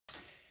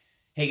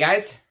Hey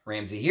guys,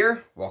 Ramsey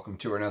here. Welcome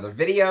to another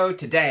video.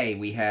 Today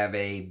we have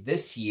a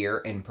This Year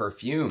in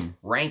Perfume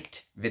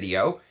ranked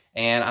video.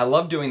 And I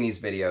love doing these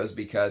videos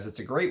because it's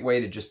a great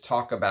way to just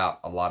talk about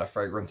a lot of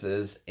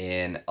fragrances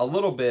in a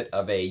little bit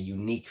of a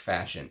unique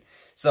fashion.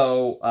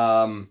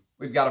 So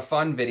we've got a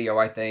fun video,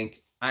 I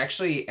think. I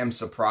actually am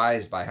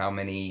surprised by how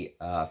many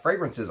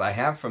fragrances I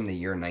have from the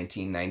year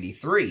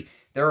 1993.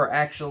 There are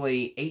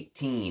actually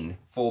 18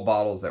 full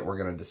bottles that we're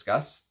going to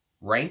discuss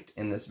ranked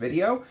in this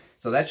video,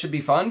 so that should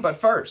be fun. But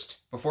first,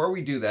 before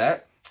we do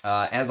that,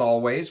 as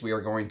always, we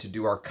are going to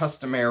do our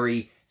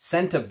customary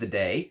scent of the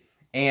day.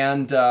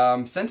 And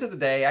scent of the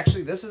day,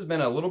 actually, this has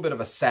been a little bit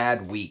of a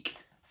sad week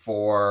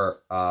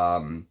for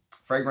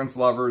fragrance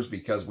lovers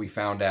because we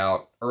found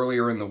out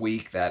earlier in the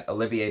week that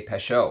Olivier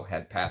Pechot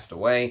had passed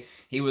away.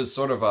 He was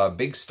sort of a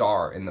big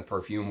star in the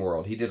perfume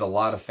world. He did a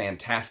lot of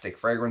fantastic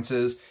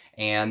fragrances,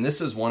 and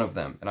this is one of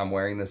them. And I'm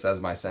wearing this as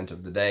my scent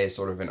of the day,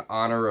 sort of in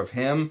honor of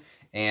him.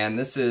 And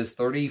this is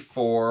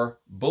 34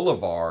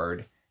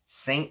 Boulevard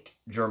Saint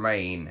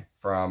Germain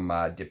from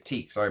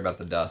Diptyque. Sorry about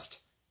the dust.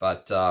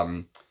 But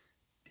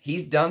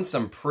he's done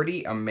some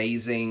pretty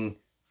amazing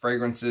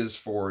fragrances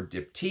for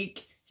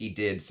Diptyque. He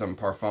did some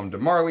Parfum de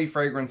Marly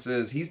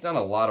fragrances. He's done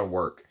a lot of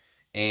work.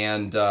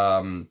 And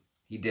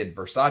he did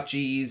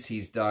Versace's.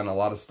 He's done a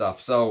lot of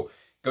stuff. So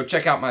go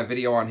check out my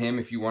video on him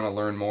if you want to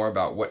learn more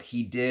about what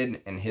he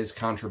did and his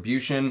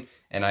contribution.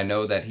 And I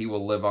know that he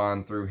will live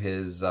on through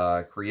his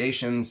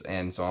creations,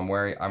 and so I'm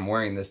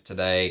wearing this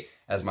today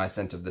as my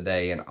scent of the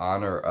day in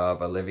honor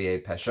of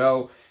Olivier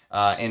Pechot.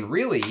 And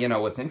really, you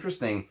know, what's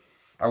interesting,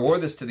 I wore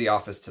this to the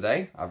office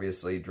today,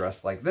 obviously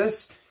dressed like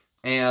this,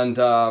 and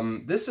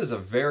this is a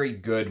very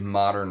good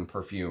modern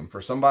perfume.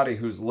 For somebody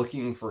who's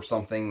looking for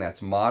something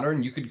that's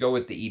modern, you could go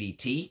with the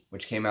EDT,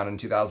 which came out in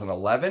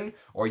 2011,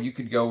 or you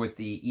could go with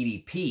the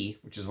EDP,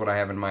 which is what I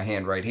have in my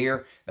hand right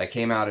here, that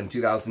came out in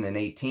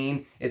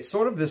 2018. It's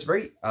sort of this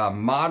very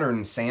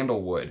modern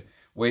sandalwood,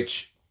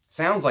 which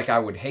sounds like I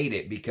would hate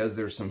it because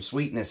there's some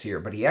sweetness here,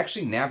 but he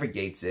actually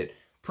navigates it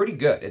pretty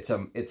good.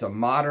 It's a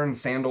modern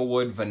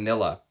sandalwood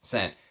vanilla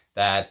scent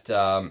that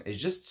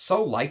is just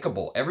so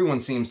likable. Everyone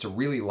seems to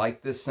really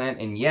like this scent,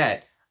 and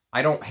yet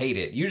I don't hate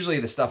it. Usually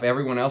the stuff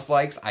everyone else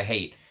likes, I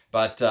hate.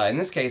 But in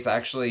this case, I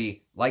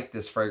actually like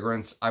this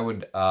fragrance. I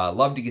would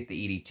love to get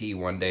the EDT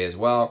one day as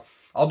well.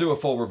 I'll do a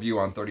full review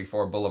on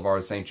 34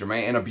 Boulevard Saint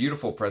Germain, and a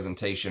beautiful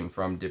presentation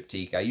from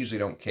Diptyque. I usually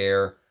don't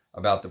care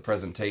about the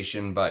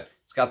presentation, but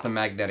it's got the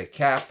magnetic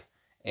cap,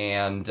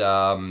 and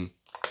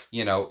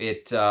you know,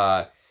 it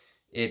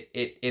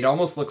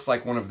almost looks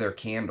like one of their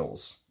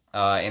candles.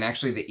 And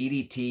actually the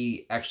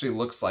EDT actually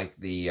looks like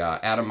the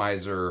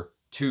atomizer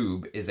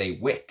tube is a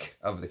wick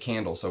of the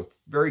candle. So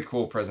very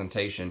cool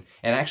presentation.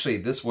 And actually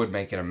this would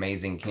make an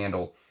amazing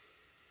candle.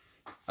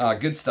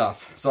 Good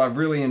stuff. So I've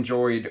really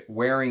enjoyed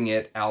wearing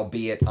it,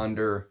 albeit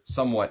under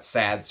somewhat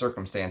sad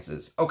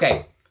circumstances.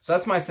 Okay, so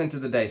that's my scent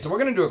of the day. So we're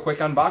going to do a quick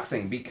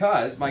unboxing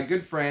because my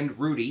good friend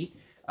Rudy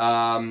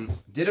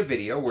did a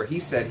video where he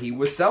said he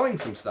was selling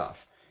some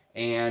stuff.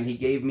 And he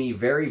gave me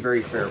very,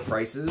 very fair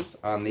prices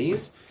on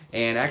these.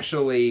 And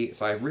actually,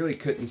 so I really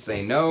couldn't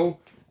say no.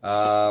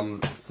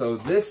 So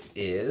this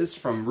is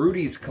from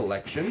Rudy's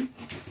collection.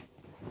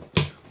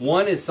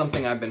 One is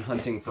something I've been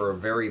hunting for a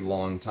very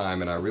long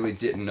time, and I really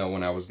didn't know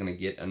when I was going to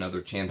get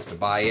another chance to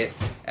buy it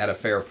at a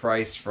fair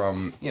price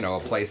from, you know, a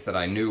place that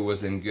I knew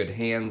was in good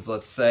hands,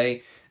 let's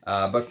say.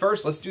 But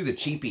first, let's do the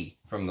cheapie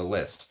from the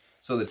list.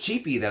 So the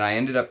cheapie that I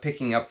ended up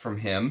picking up from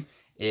him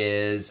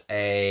is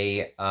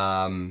a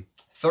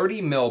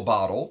 30 ml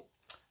bottle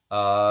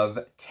of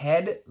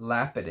Ted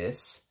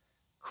Lapidus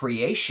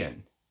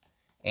Creation.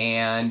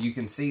 And you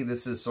can see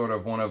this is sort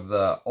of one of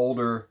the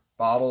older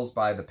bottles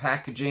by the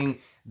packaging.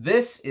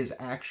 This is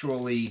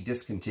actually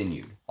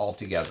discontinued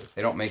altogether.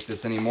 They don't make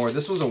this anymore.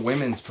 This was a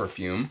women's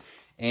perfume.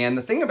 And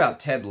the thing about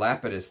Ted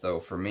Lapidus,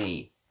 though, for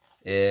me,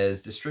 is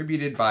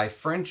distributed by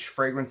French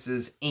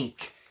Fragrances, Inc.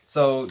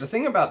 So the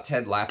thing about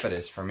Ted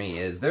Lapidus, for me,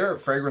 is their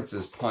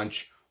fragrances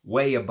punch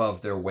way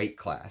above their weight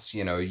class.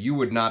 You know, you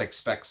would not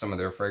expect some of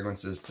their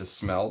fragrances to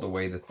smell the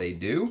way that they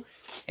do.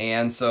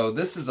 And so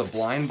this is a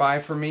blind buy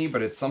for me,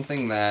 but it's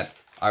something that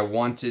I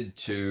wanted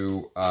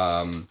to,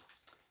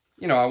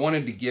 you know, I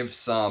wanted to give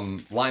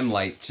some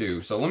limelight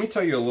to. So let me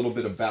tell you a little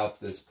bit about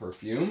this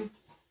perfume.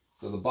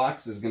 So the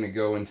box is going to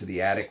go into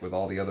the attic with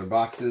all the other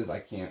boxes.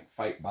 I can't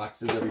fight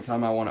boxes every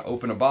time I want to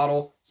open a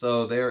bottle.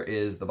 So there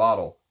is the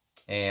bottle.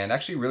 And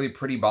actually really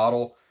pretty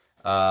bottle.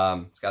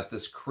 It's got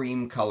this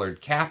cream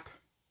colored cap.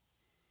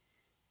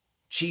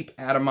 Cheap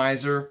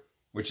atomizer,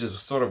 which is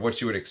sort of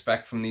what you would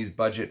expect from these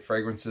budget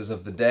fragrances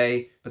of the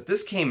day. But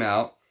this came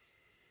out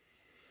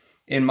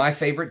in my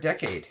favorite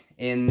decade,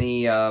 in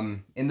the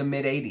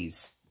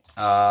mid-'80s.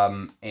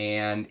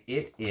 And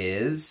it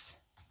is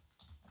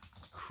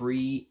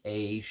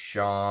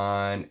Creation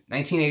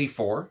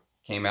 1984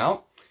 came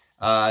out.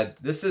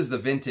 This is the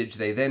vintage.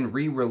 They then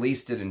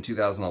re-released it in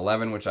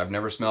 2011, which I've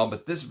never smelled,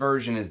 but this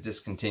version is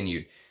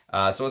discontinued.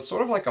 So it's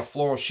sort of like a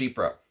floral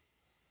chypre.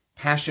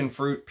 Passion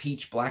fruit,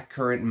 peach,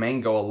 blackcurrant,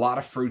 mango, a lot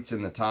of fruits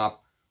in the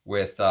top.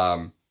 with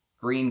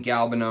green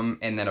galbanum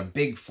and then a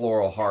big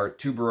floral heart,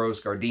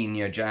 tuberose,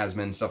 gardenia,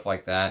 jasmine, stuff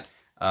like that,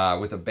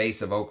 with a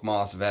base of oak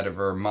moss,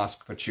 vetiver,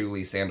 musk,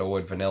 patchouli,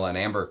 sandalwood, vanilla, and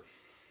amber.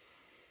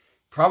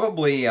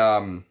 Probably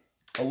a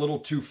little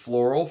too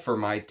floral for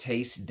my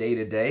taste day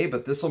to day,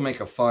 but this will make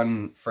a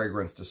fun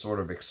fragrance to sort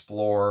of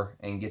explore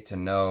and get to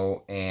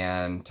know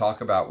and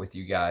talk about with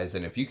you guys.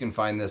 And if you can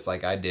find this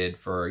like I did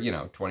for, you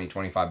know, 20,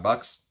 25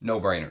 bucks,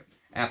 no brainer.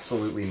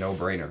 Absolutely no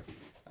brainer.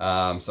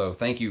 So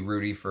thank you,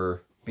 Rudy,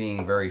 for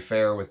being very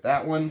fair with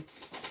that one.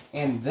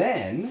 And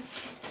then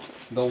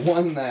the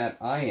one that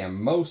I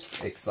am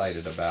most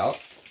excited about,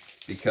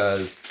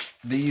 because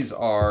these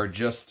are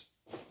just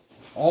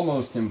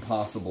almost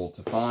impossible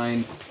to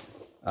find,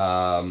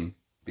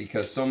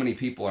 because so many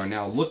people are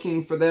now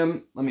looking for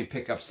them. Let me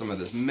pick up some of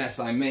this mess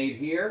I made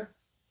here.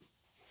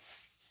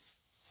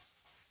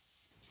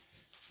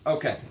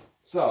 Okay,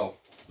 so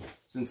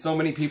since so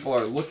many people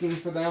are looking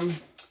for them,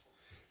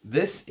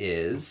 this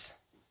is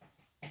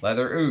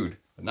leather oud,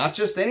 but not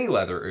just any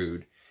leather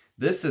oud.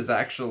 This is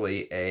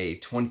actually a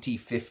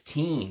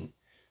 2015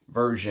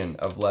 version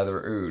of leather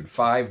oud.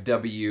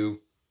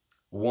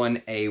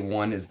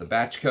 5W1A1 is the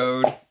batch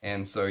code,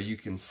 and so you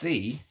can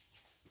see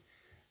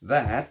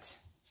that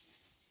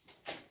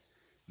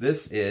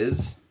this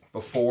is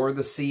before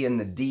the C and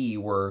the D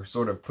were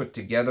sort of put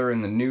together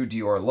in the new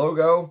Dior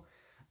logo.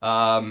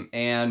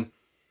 And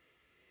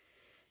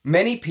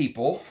many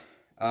people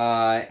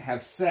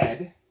have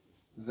said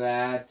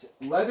that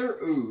leather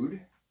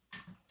oud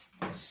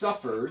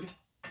suffered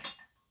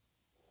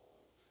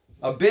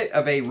a bit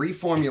of a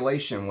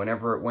reformulation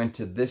whenever it went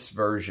to this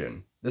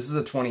version. This is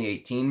a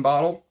 2018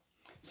 bottle,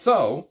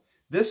 so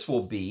this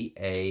will be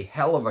a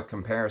hell of a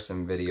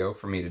comparison video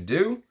for me to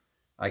do.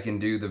 I can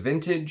do the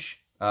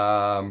vintage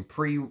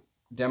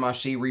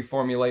pre-Givenchy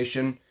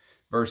reformulation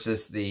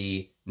versus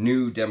the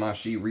new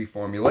Givenchy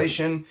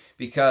reformulation,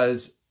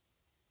 because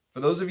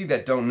for those of you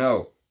that don't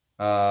know,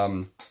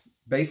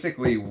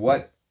 basically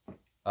what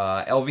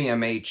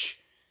LVMH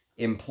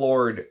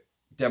implored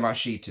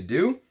Givenchy to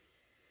do,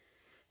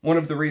 one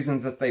of the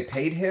reasons that they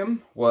paid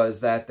him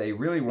was that they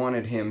really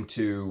wanted him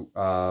to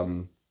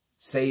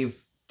save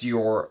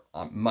Dior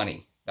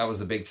money. That was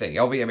the big thing.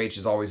 LVMH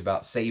is always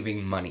about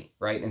saving money,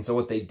 right? And so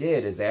what they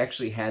did is they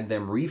actually had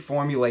them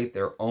reformulate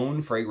their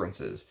own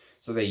fragrances.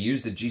 So they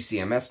used a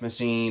GCMS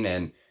machine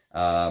and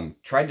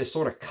tried to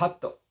sort of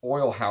cut the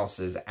oil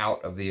houses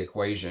out of the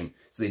equation,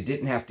 so they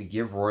didn't have to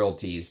give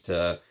royalties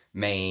to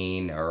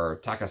Maine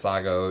or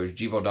Takasago,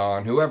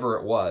 Givaudan, whoever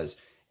it was.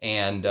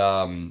 And,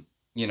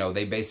 you know,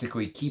 they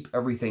basically keep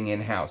everything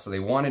in-house. So they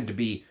wanted to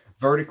be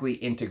vertically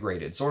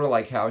integrated, sort of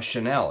like how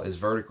Chanel is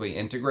vertically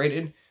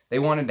integrated. They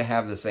wanted to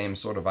have the same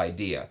sort of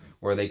idea,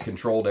 where they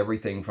controlled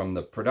everything from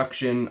the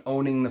production,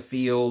 owning the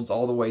fields,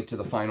 all the way to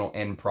the final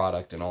end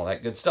product and all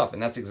that good stuff.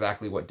 And that's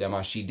exactly what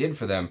Givenchy did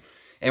for them.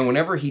 And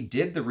whenever he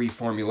did the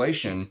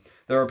reformulation,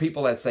 there are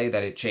people that say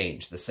that it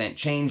changed. The scent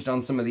changed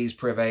on some of these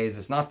privets.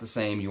 It's not the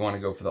same. You want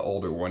to go for the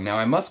older one. Now,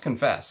 I must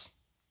confess,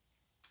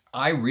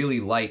 I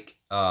really like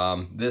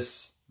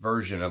this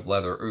version of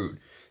leather oud.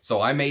 So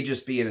I may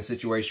just be in a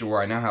situation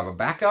where I now have a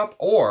backup,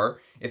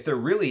 or if there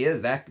really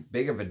is that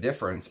big of a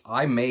difference,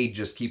 I may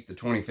just keep the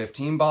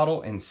 2015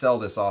 bottle and sell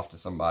this off to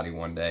somebody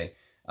one day.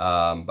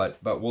 But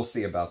we'll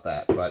see about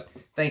that. But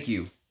thank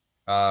you,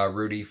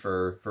 Rudy,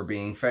 for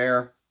being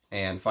fair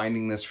and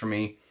finding this for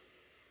me.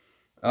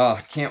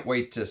 Can't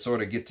wait to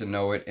sort of get to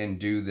know it and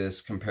do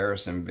this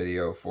comparison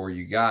video for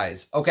you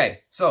guys. Okay,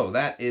 so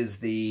that is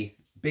the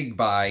big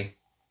buy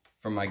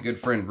from my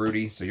good friend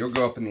Rudy. So you'll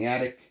go up in the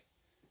attic,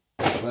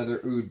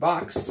 leather oud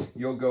box.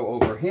 You'll go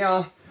over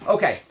here.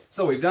 Okay,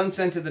 so we've done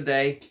scent of the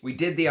day. We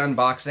did the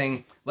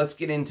unboxing. Let's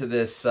get into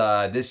this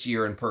this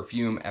year in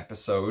perfume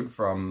episode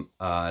from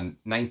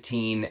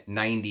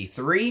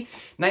 1993.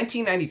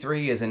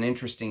 1993 is an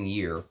interesting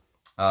year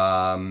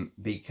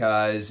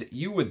because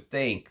you would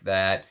think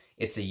that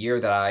it's a year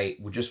that I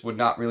just would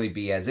not really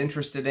be as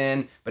interested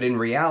in, but in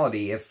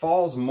reality, it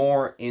falls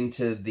more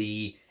into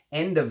the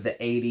end of the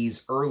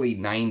 80s, early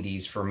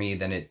 90s for me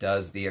than it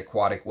does the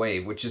aquatic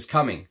wave, which is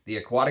coming. The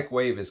aquatic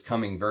wave is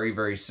coming very,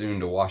 very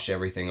soon to wash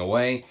everything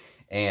away.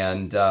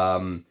 And,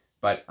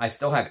 but I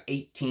still have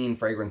 18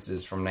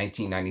 fragrances from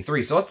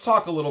 1993. So let's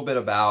talk a little bit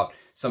about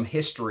some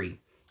history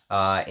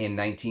in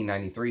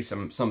 1993,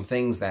 some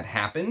things that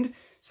happened.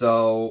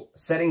 So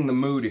setting the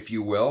mood, if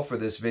you will, for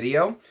this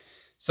video.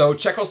 So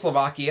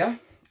Czechoslovakia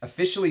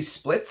officially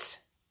splits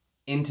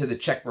into the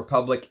Czech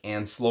Republic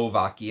and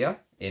Slovakia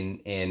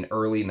in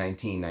early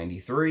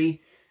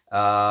 1993.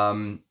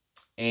 And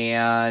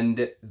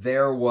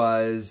there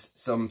was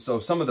some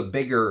of the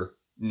bigger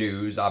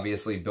news.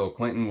 Obviously, Bill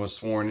Clinton was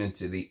sworn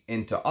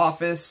into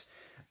office.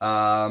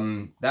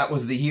 That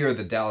was the year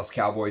the Dallas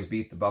Cowboys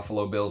beat the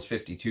Buffalo Bills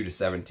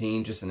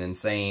 52-17. Just an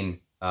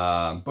insane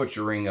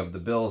butchering of the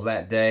Bills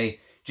that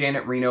day.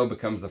 Janet Reno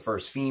becomes the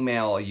first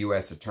female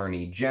U.S.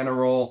 Attorney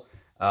General.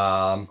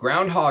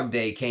 Groundhog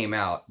Day came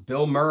out.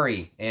 Bill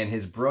Murray and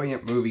his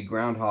brilliant movie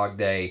Groundhog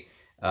Day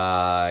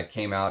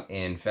came out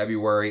in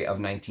February of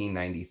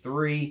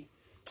 1993.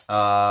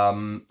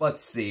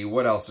 Let's see,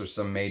 what else are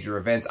some major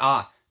events?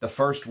 The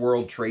first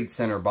World Trade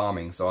Center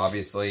bombing. So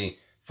obviously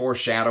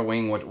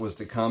foreshadowing what was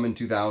to come in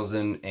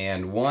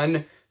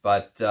 2001.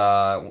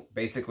 But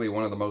basically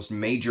one of the most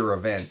major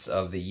events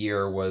of the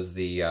year was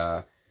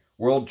the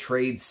World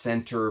Trade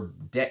Center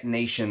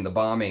detonation, the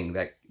bombing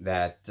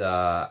that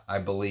I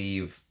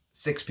believe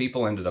 6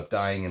 people ended up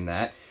dying in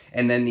that.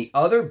 And then the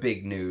other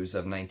big news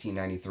of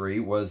 1993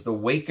 was the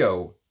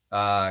Waco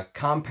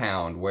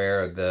compound,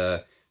 where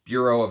the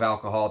Bureau of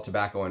Alcohol,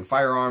 Tobacco, and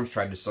Firearms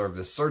tried to serve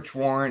the search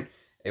warrant.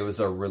 It was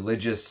a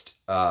religious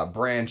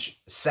branch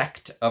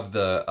sect of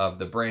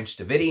the Branch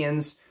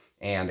Davidians,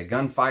 and a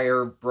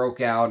gunfire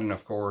broke out, and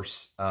of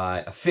course,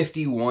 a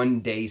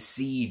 51-day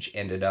siege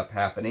ended up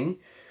happening.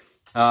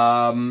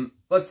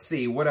 Let's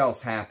see, what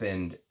else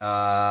happened?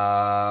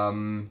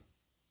 I'm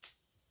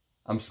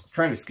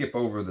trying to skip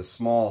over the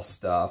small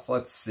stuff.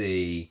 Let's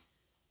see.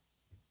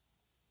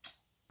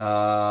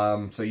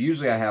 So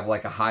usually I have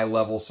like a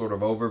high-level sort of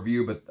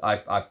overview, but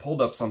I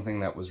pulled up something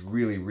that was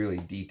really, really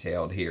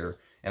detailed here.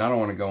 And I don't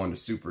want to go into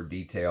super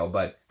detail,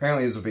 but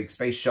apparently there's a big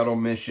space shuttle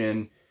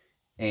mission.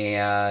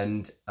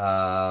 And,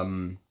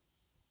 oh,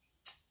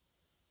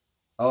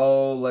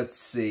 let's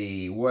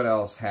see. What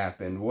else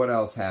happened? What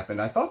else happened?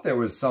 I thought there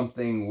was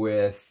something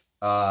with,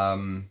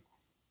 I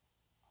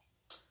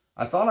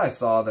thought I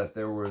saw that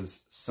there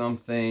was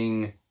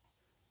something,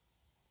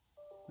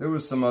 there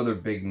was some other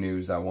big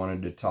news I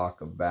wanted to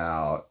talk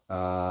about.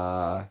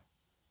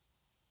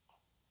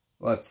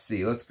 Let's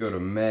see, let's go to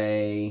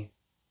May.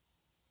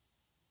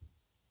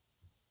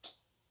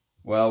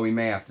 Well, we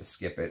may have to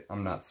skip it.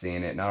 I'm not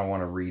seeing it, and I don't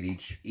want to read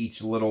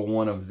each little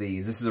one of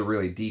these. This is a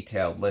really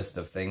detailed list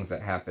of things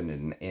that happened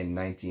in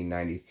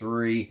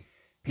 1993.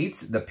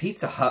 The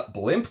Pizza Hut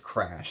blimp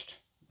crashed.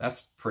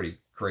 That's pretty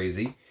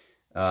crazy.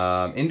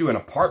 Into an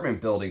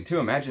apartment building, too.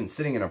 Imagine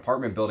sitting in an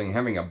apartment building and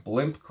having a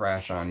blimp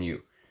crash on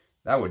you.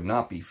 That would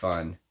not be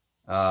fun.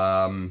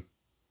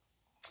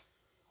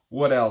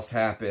 What else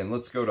happened?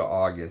 Let's go to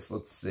August.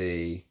 Let's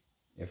see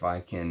if I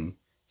can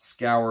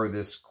scour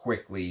this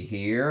quickly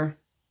here.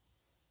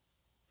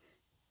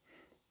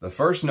 The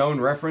first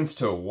known reference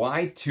to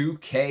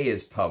Y2K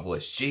is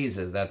published.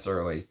 Jesus, that's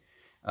early.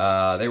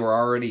 They were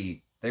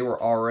already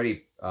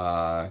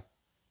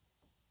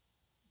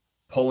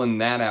pulling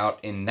that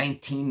out in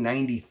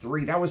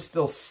 1993. That was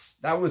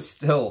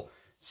still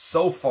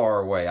so far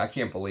away. I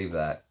can't believe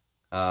that.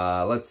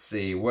 Let's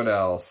see, what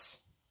else?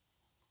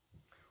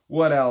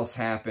 What else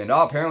happened?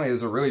 Oh, apparently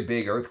there's a really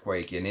big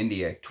earthquake in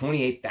India.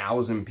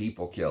 28,000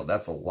 people killed.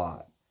 That's a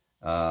lot.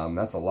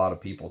 That's a lot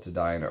of people to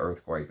die in an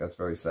earthquake. That's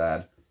very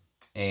sad.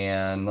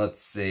 And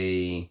let's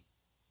see.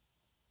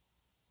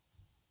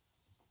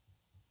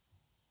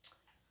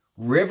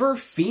 River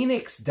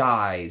Phoenix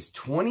dies,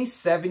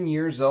 27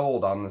 years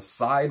old, on the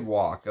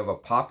sidewalk of a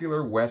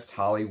popular West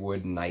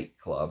Hollywood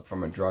nightclub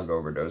from a drug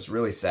overdose.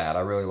 Really sad. I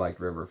really liked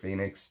River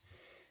Phoenix.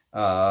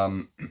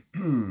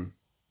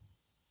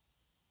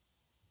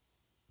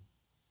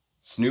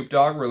 Snoop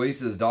Dogg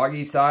releases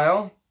Doggy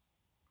Style.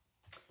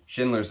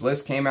 Schindler's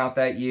List came out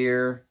that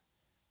year.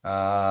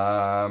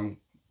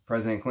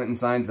 President Clinton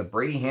signs the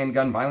Brady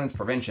Handgun Violence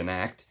Prevention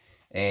Act.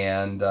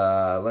 And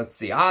let's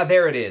see.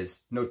 There it is.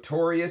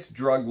 Notorious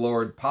drug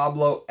lord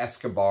Pablo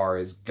Escobar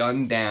is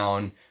gunned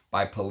down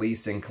by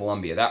police in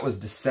Colombia. That was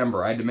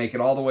December. I had to make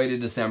it all the way to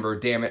December.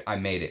 Damn it, I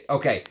made it.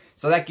 Okay,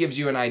 so that gives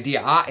you an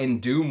idea. And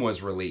Doom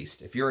was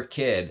released. If you're a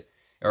kid,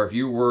 or if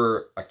you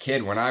were a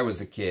kid when I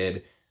was a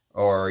kid,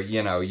 or,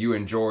 you know, you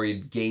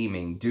enjoyed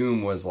gaming,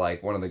 Doom was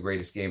like one of the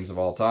greatest games of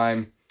all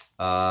time.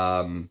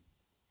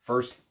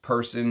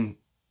 First-person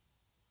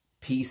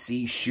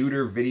PC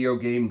shooter video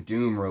game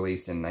Doom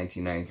released in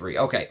 1993.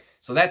 Okay,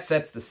 so that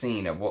sets the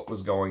scene of what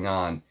was going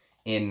on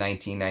in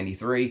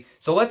 1993.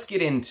 So let's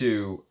get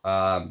into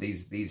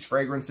these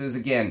fragrances.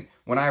 Again,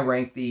 when I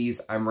rank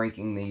these, I'm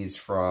ranking these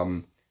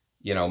from,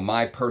 you know,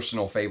 my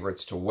personal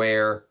favorites to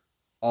wear,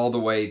 all the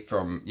way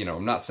from, you know,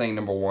 I'm not saying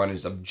number 1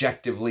 is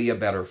objectively a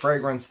better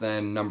fragrance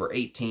than number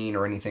 18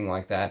 or anything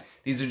like that.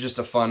 These are just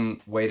a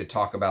fun way to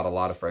talk about a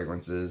lot of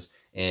fragrances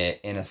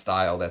in a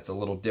style that's a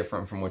little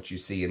different from what you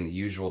see in the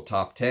usual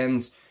top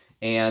 10s.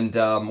 And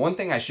one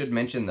thing I should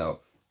mention,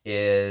 though,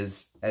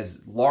 is as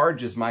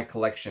large as my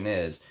collection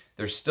is,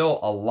 there's still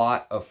a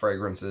lot of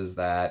fragrances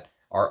that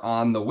are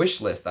on the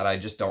wish list that I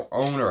just don't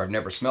own or I've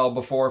never smelled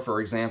before. For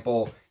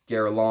example,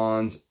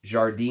 Guerlain's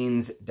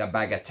Jardins de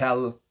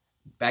Bagatelle.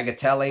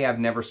 Bagatelle I've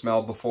never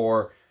smelled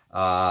before.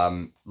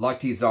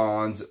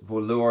 L'Artisan's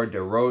Voleur de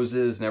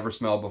Roses, never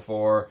smelled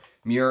before.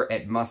 Mûr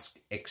et Musc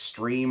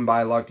Extreme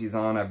by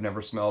L'Artisan, I've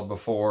never smelled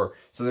before.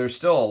 So there's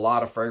still a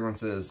lot of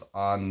fragrances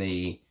on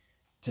the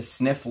to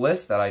sniff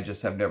list that I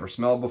just have never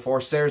smelled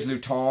before. Serge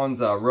Lutens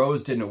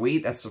Rose de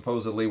Nuit, that's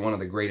supposedly one of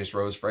the greatest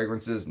rose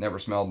fragrances. Never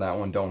smelled that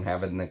one, don't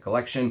have it in the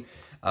collection.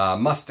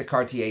 Must de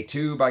Cartier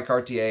 2 by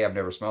Cartier, I've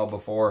never smelled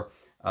before.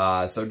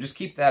 So just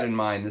keep that in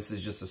mind. This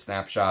is just a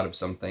snapshot of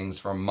some things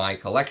from my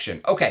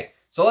collection. Okay,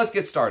 so let's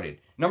get started.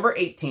 Number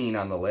 18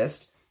 on the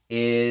list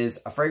is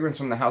a fragrance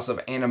from the house of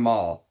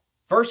Animale.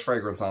 first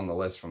fragrance on the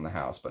list from the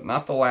house, but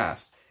not the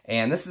last.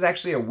 And this is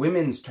actually a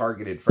women's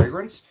targeted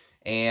fragrance,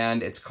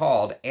 and it's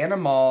called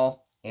Animale.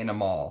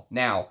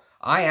 Now,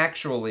 I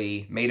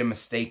actually made a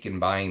mistake in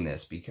buying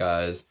this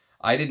because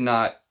I did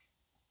not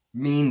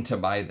mean to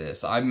buy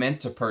this. I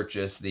meant to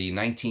purchase the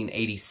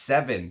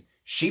 1987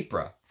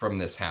 Chypre from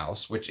this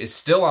house, which is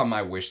still on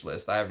my wish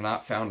list. I have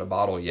not found a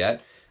bottle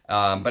yet,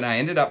 but I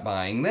ended up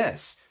buying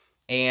this.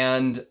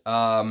 And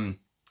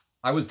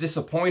I was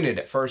disappointed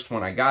at first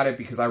when I got it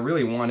because I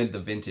really wanted the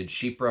vintage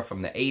Chypre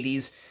from the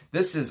 80s.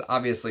 This is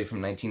obviously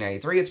from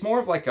 1993. It's more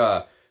of like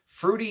a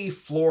fruity,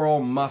 floral,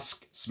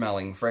 musk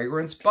smelling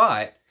fragrance,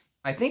 but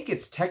I think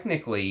it's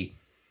technically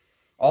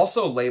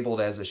also labeled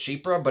as a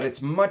Chypre, but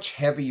it's much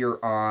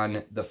heavier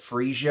on the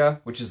freesia,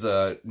 which is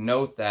a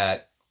note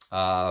that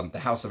the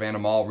House of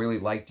Animale really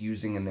liked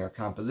using in their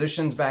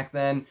compositions back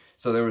then.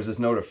 So there was this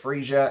note of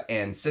freesia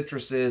and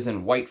citruses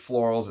and white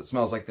florals. It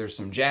smells like there's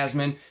some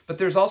jasmine, but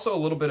there's also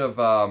a little bit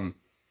of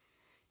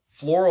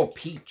floral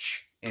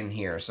peach in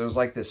here. So it's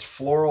like this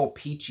floral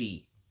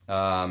peachy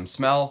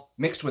smell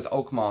mixed with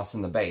oak moss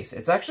in the base.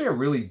 It's actually a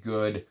really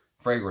good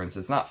fragrance.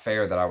 It's not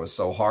fair that I was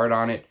so hard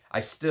on it. I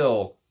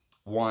still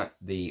want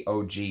the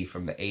OG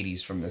from the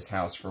 80s from this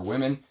house for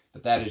women,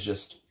 but that is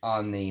just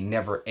on the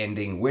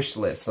never-ending wish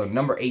list. So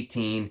number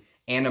 18,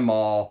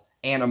 Animale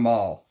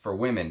for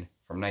women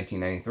from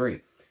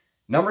 1993.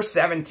 Number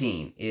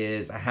 17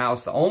 is a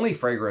house, the only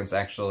fragrance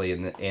actually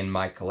in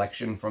my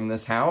collection from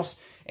this house,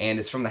 and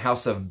it's from the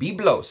house of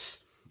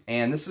Byblos.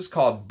 And this is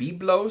called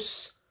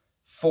Byblos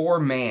for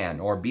Man,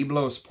 or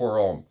Byblos pour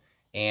Homme.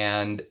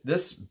 And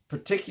this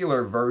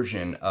particular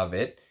version of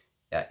it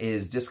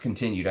is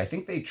discontinued. I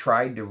think they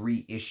tried to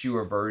reissue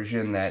a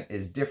version that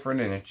is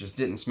different and it just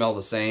didn't smell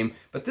the same.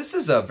 But this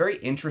is a very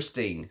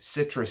interesting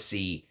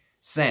citrusy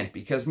scent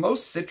because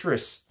most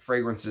citrus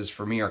fragrances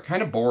for me are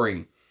kind of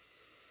boring.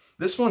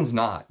 This one's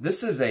not.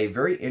 This is a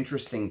very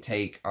interesting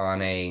take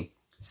on a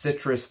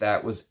citrus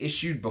that was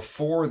issued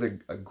before the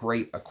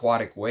great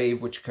aquatic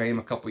wave, which came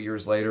a couple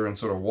years later and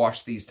sort of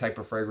washed these type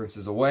of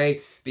fragrances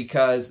away,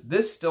 because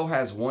this still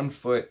has one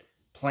foot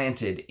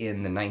planted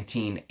in the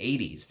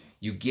 1980s.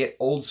 You get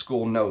old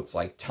school notes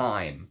like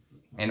thyme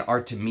and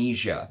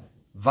artemisia,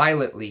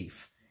 violet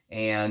leaf,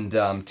 and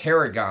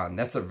tarragon.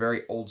 That's a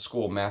very old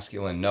school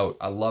masculine note.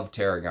 I love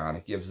tarragon.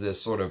 It gives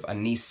this sort of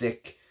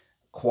anisic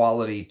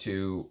quality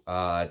to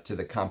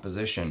the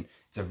composition.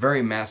 It's a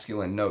very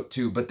masculine note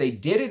too, but they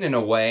did it in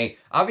a way,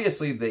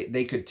 obviously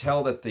they could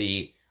tell that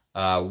the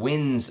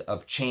winds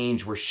of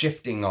change were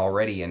shifting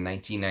already in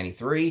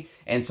 1993,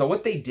 and so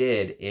what they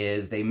did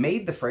is they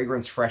made the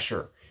fragrance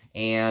fresher,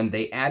 and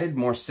they added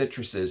more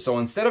citruses. So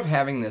instead of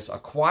having this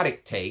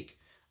aquatic take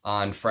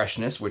on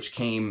freshness, which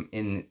came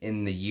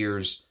in the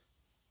years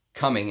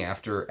coming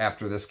after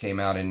this came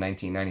out in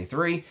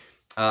 1993,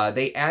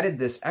 they added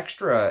this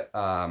extra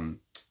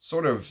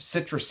sort of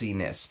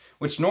citrusiness,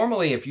 which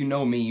normally, if you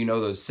know me, you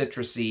know those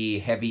citrusy,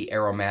 heavy,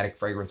 aromatic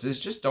fragrances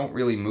just don't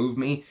really move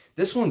me.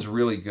 This one's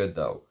really good,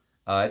 though.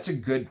 It's a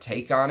good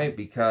take on it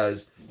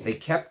because they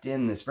kept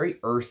in this very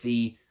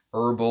earthy,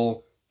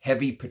 herbal,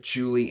 heavy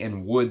patchouli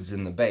and woods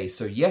in the base.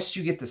 So yes,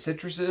 you get the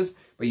citruses,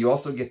 but you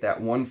also get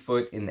that 1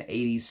 foot in the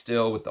 80s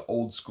still with the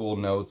old school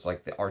notes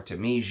like the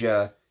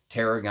artemisia,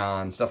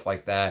 tarragon, stuff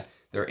like that.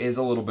 There is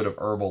a little bit of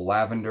herbal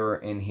lavender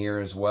in here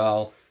as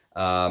well.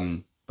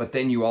 But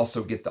then you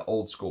also get the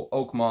old school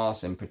oak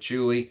moss and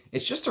patchouli.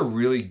 It's just a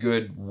really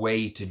good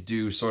way to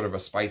do sort of a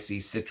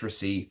spicy,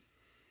 citrusy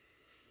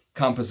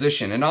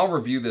composition. And I'll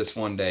review this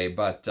one day,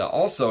 but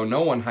also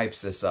no one hypes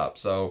this up.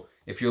 So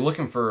if you're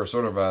looking for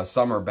sort of a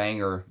summer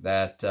banger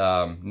that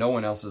no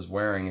one else is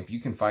wearing, if you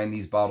can find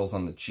these bottles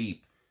on the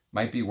cheap,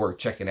 might be worth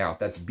checking out.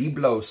 That's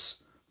Byblos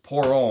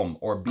pour Homme,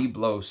 or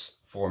Byblos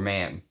for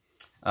Man,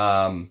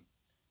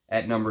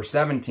 at number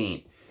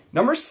 17.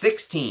 Number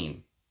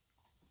 16.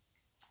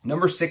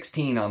 Number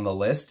 16 on the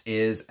list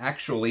is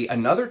actually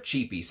another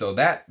cheapie. So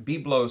that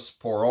Byblos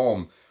pour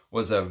Homme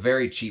was a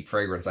very cheap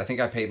fragrance. I think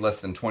I paid less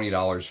than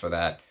 $20 for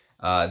that.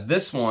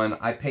 This one,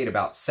 I paid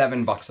about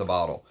 $7 a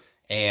bottle.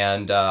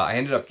 And I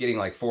ended up getting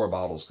like 4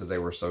 bottles because they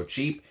were so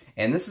cheap.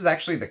 And this is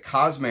actually the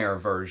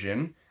Cosmere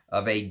version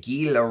of a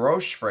Guy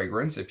Laroche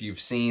fragrance. If you've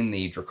seen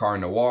the Drakkar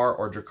Noir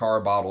or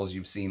Drakkar bottles,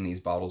 you've seen these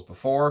bottles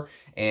before.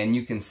 And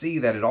you can see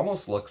that it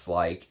almost looks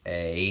like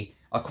a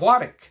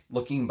aquatic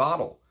looking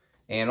bottle.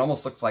 And it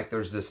almost looks like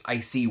there's this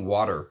icy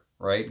water,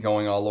 right,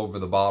 going all over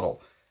the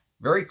bottle.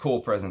 Very cool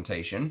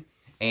presentation.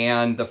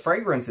 And the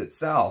fragrance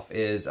itself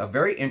is a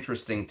very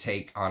interesting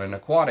take on an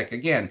aquatic.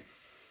 Again,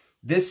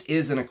 this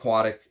is an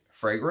aquatic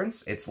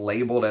fragrance. It's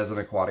labeled as an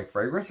aquatic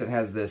fragrance. It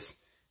has this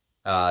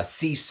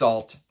sea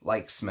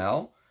salt-like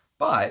smell.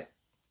 But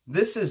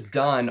this is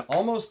done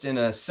almost in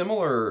a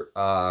similar,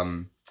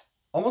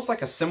 almost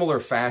like a similar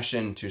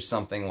fashion to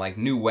something like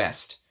New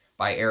West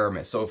by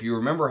Aramis. So if you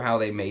remember how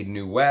they made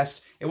New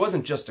West, it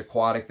wasn't just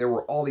aquatic. There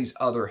were all these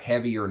other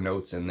heavier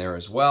notes in there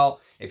as well.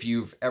 If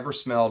you've ever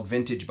smelled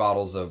vintage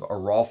bottles of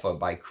Arolfa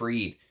by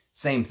Creed,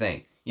 same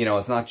thing. You know,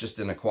 it's not just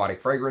an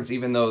aquatic fragrance,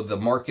 even though the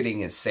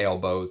marketing is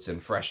sailboats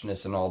and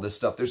freshness and all this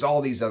stuff. There's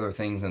all these other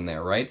things in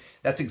there, right?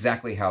 That's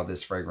exactly how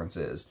this fragrance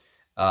is.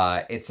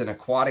 It's an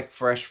aquatic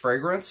fresh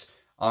fragrance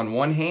on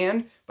one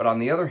hand, but on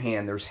the other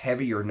hand, there's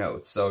heavier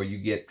notes. So you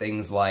get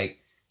things like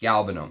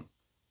galbanum,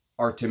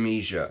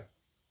 artemisia.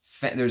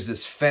 There's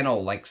this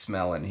fennel-like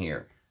smell in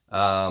here.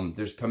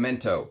 There's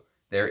pimento.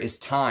 There is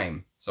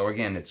thyme. So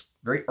again, it's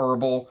very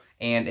herbal.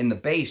 And in the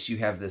base, you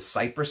have this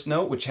cypress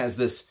note, which has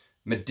this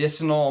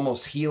medicinal,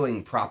 almost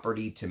healing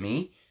property to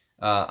me.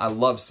 I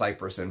love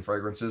cypress in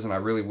fragrances, and I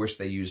really wish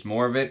they used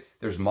more of it.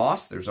 There's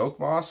moss, there's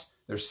oak moss,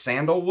 there's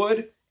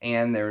sandalwood,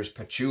 and there's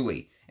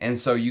patchouli. And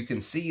so you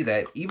can see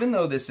that even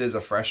though this is a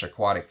fresh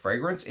aquatic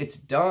fragrance, it's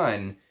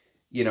done,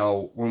 you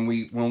know, when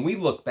we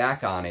look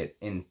back on it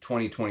in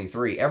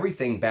 2023,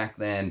 everything back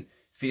then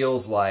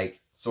feels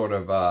like sort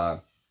of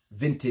a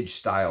vintage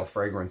style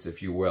fragrance,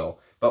 if you will.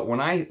 But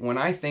when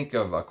I think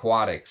of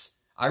aquatics,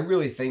 I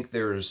really think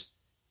there's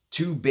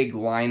two big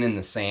line in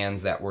the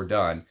sands that were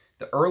done.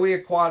 The early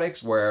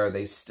aquatics, where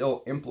they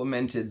still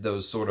implemented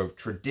those sort of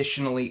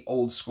traditionally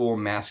old school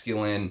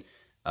masculine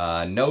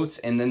notes,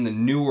 and then the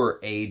newer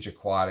age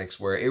aquatics,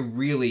 where it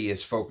really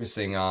is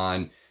focusing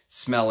on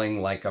smelling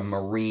like a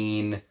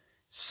marine,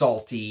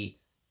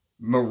 salty,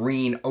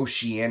 marine,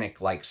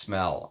 oceanic-like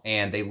smell,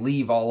 and they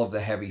leave all of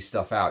the heavy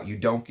stuff out. You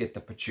don't get the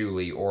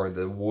patchouli or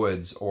the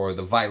woods or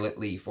the violet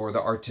leaf or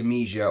the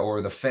artemisia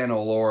or the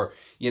fennel or,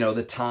 you know,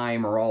 the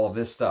thyme or all of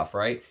this stuff,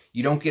 right?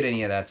 You don't get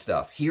any of that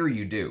stuff. Here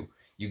you do.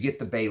 You get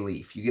the bay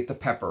leaf, you get the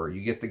pepper,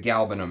 you get the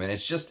galbanum, and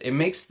it's just, it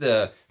makes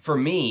the, for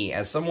me,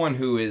 as someone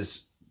who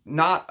is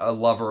not a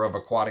lover of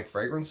aquatic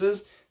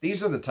fragrances,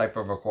 these are the type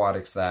of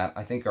aquatics that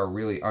I think are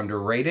really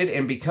underrated.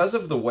 And because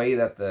of the way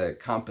that the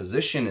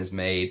composition is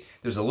made,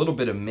 there's a little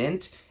bit of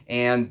mint,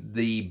 and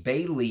the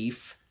bay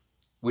leaf,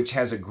 which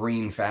has a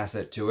green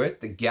facet to it,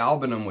 the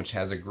galbanum, which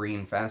has a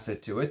green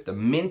facet to it, the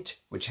mint,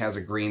 which has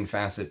a green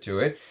facet to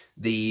it,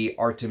 the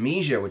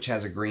artemisia, which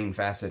has a green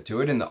facet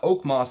to it, and the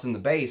oak moss in the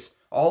base,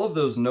 all of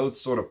those notes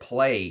sort of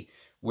play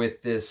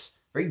with this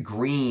very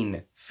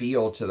green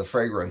feel to the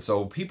fragrance.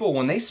 So people,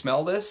 when they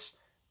smell this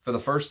for the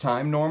first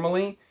time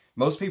normally,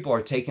 most people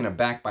are taken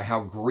aback by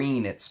how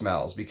green it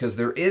smells, because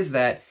there is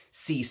that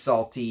sea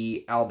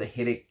salty,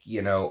 aldehydic,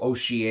 you know,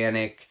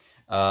 oceanic,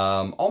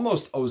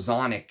 almost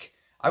ozonic.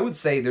 I would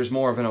say there's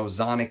more of an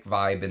ozonic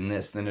vibe in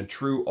this than a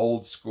true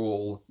old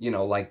school, you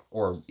know, like,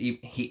 or,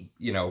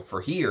 you know, for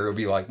here, it would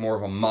be like more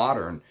of a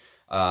modern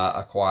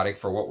aquatic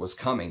for what was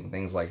coming,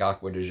 things like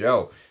Aqua de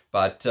Jo.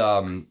 But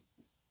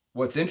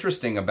what's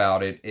interesting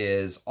about it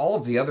is all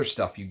of the other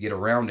stuff you get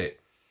around it.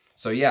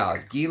 So yeah,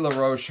 Guy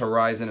Laroche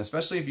Horizon,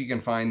 especially if you can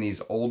find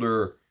these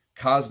older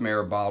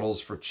Cosmere bottles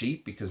for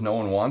cheap because no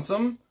one wants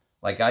them,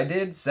 like I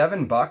did,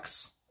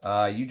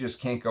 $7, you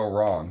just can't go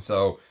wrong.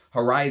 So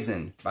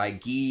Horizon by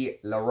Guy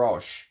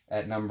Laroche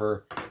at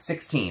number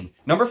 16.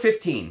 Number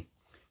 15.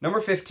 Number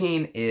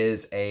 15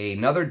 is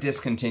another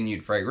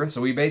discontinued fragrance.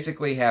 So we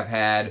basically have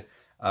had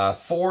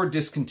 4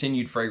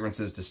 discontinued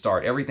fragrances to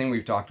start. Everything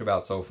we've talked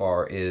about so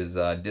far is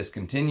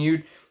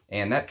discontinued,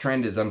 and that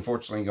trend is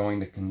unfortunately going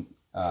to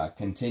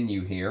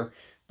continue here.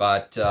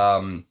 But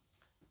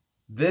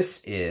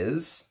this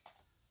is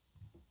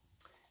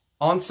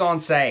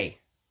Insensé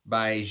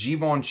by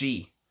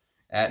Givenchy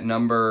at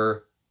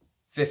number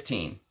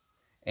 15.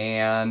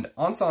 And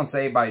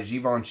Insensé by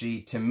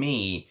Givenchy, to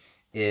me,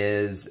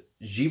 is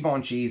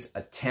Givenchy's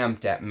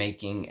attempt at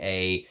making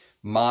a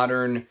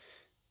modern,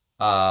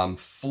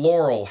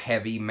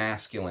 floral-heavy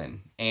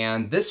masculine.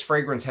 And this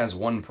fragrance has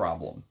one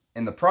problem.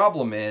 And the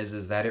problem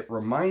is that it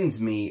reminds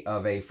me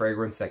of a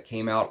fragrance that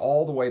came out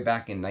all the way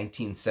back in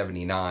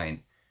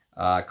 1979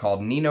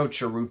 called Nino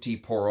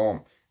Cerruti Pour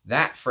Homme.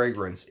 That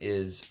fragrance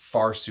is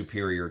far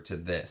superior to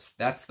this.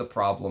 That's the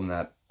problem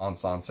that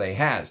Insensé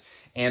has.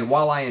 And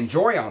while I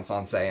enjoy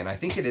Insensé, and I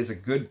think it is a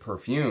good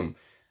perfume,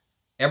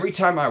 every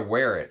time I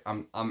wear it,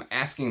 I'm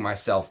asking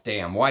myself,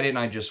 damn, why didn't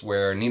I just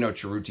wear Nino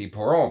Cerruti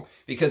Pour Homme?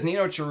 Because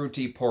Nino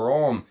Cerruti Pour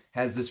Homme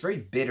has this very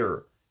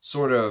bitter,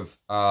 sort of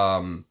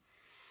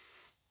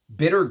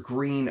bitter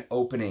green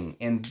opening.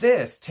 And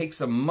this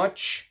takes a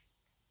much,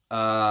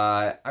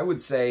 I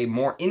would say,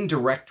 more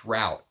indirect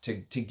route to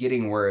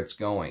getting where it's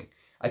going.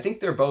 I think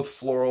they're both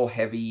floral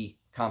heavy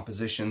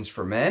compositions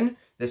for men.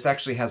 This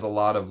actually has a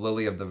lot of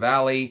Lily of the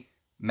Valley,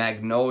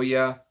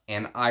 Magnolia,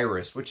 and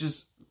Iris, which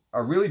is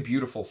a really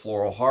beautiful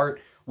floral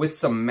heart with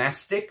some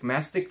mastic.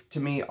 Mastic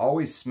to me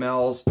always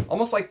smells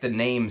almost like the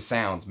name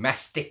sounds,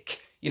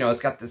 mastic. You know,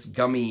 it's got this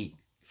gummy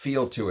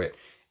feel to it.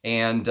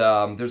 And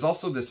there's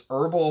also this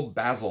herbal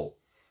basil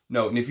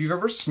note. And if you've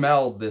ever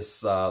smelled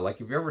this, like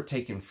if you've ever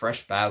taken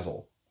fresh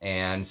basil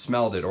and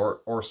smelled it,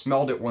 or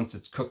smelled it once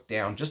it's cooked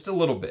down just a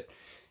little bit,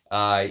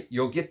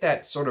 you'll get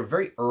that sort of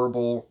very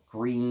herbal,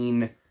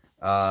 green,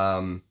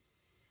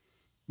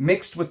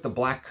 mixed with the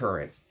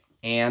blackcurrant.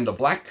 And the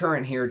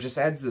blackcurrant here just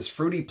adds this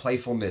fruity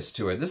playfulness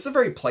to it. This is a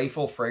very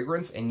playful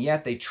fragrance, and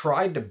yet they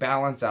tried to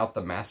balance out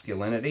the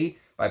masculinity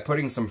by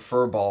putting some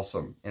fir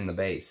balsam in the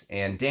base.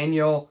 And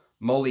Daniel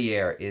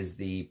Molière is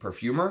the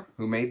perfumer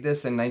who made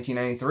this in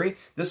 1993.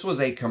 This was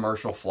a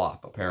commercial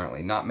flop,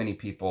 apparently. Not many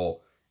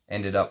people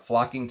ended up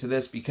flocking to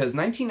this because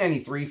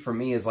 1993 for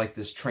me is like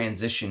this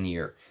transition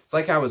year. It's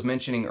like I was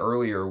mentioning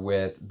earlier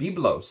with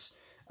Byblos.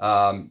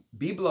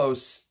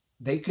 Byblos,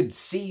 they could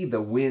see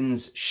the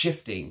winds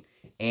shifting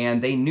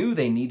and they knew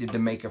they needed to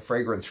make a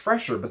fragrance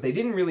fresher, but they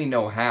didn't really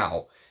know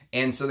how.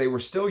 And so they were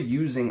still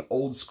using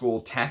old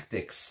school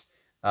tactics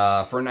for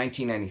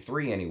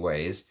 1993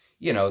 anyways.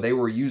 You know, they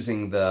were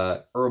using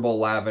the herbal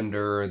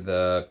lavender,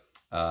 the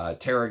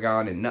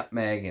tarragon and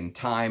nutmeg and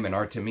thyme and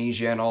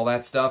artemisia and all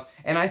that stuff.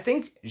 And I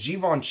think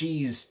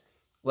Givenchy's,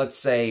 let's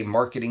say,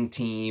 marketing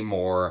team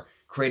or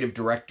creative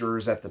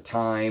directors at the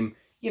time,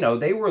 you know,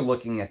 they were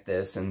looking at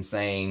this and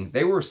saying,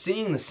 they were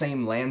seeing the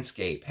same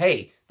landscape.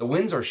 Hey, the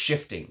winds are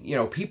shifting. You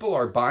know, people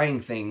are buying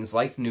things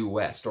like New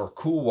West or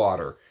Cool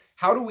Water.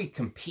 How do we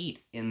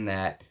compete in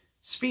that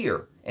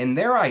sphere? And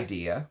their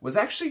idea was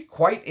actually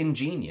quite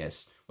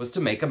ingenious, was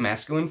to make a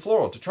masculine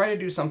floral, to try to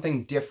do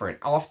something different,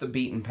 off the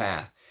beaten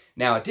path.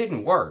 Now, it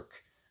didn't work,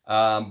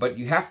 but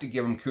you have to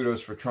give them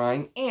kudos for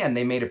trying, and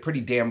they made a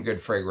pretty damn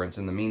good fragrance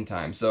in the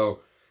meantime.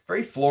 So,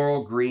 very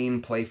floral,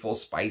 green, playful,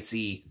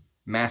 spicy,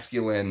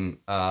 masculine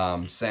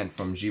scent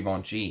from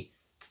Givenchy,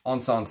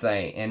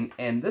 Insensé.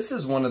 And this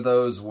is one of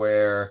those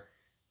where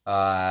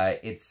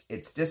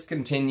it's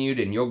discontinued,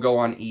 and you'll go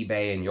on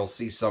eBay and you'll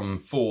see some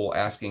fool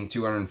asking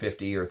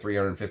 $250 or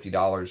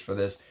 $350 for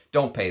this.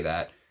 Don't pay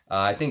that.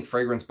 I think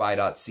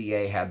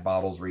FragranceBuy.ca had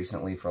bottles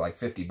recently for like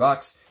 50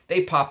 bucks.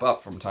 They pop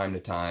up from time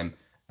to time,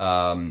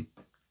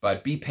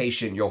 but be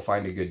patient. You'll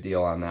find a good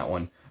deal on that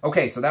one.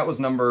 Okay, so that was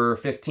number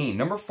 15.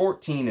 Number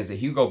 14 is a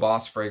Hugo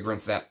Boss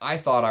fragrance that I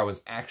thought I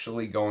was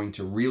actually going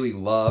to really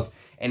love,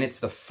 and it's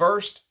the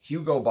first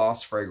Hugo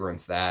Boss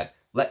fragrance that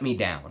let me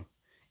down.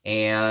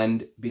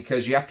 And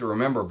because you have to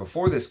remember,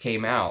 before this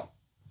came out,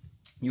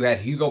 you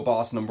had Hugo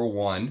Boss number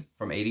 1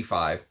 from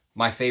 '85,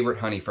 my favorite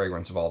honey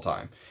fragrance of all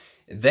time.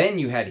 Then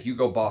you had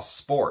Hugo Boss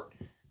Sport,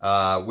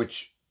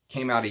 which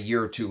came out a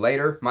year or two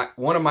later.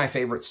 One of my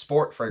favorite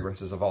sport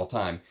fragrances of all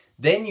time.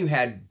 Then you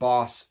had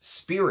Boss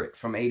Spirit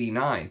from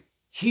 '89.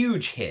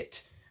 Huge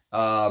hit.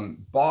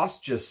 Boss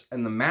just,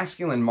 in the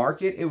masculine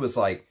market, it was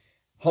like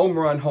home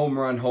run, home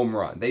run, home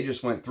run. They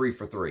just went 3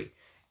 for 3.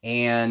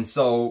 And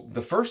so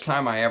the first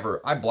time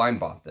I blind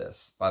bought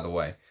this, by the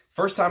way.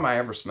 First time I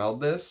ever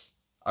smelled this,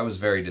 I was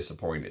very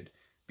disappointed.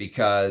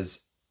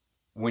 Because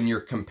when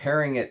you're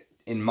comparing it,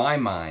 in my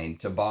mind,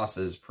 to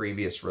Boss's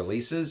previous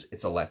releases,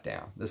 it's a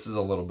letdown. This is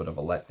a little bit of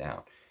a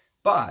letdown.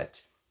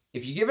 But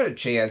if you give it a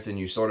chance and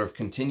you sort of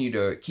continue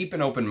to keep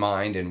an open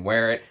mind and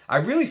wear it, I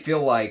really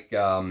feel like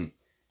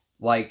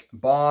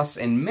Boss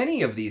and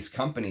many of these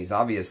companies,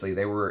 obviously,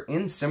 they were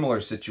in similar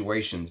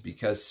situations,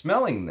 because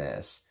smelling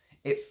this,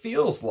 it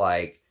feels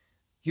like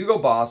Hugo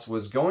Boss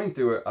was going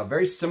through a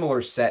very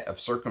similar set of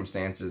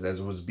circumstances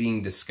as was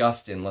being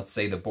discussed in, let's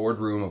say, the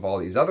boardroom of all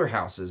these other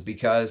houses,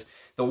 because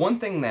the one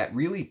thing that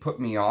really put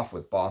me off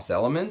with Boss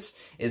Elements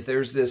is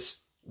there's this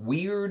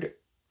weird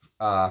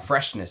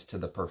freshness to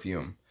the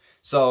perfume.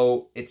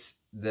 So it's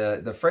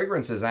the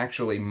fragrance is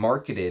actually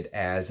marketed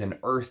as an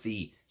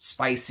earthy,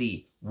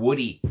 spicy,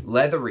 woody,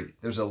 leathery.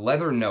 There's a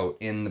leather note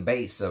in the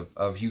base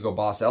of Hugo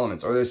Boss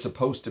Elements, or there's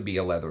supposed to be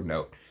a leather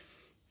note.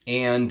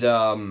 And,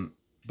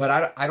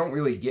 but I don't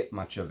really get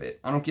much of it.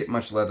 I don't get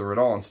much leather at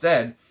all.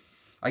 Instead,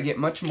 I get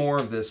much more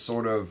of this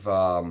sort of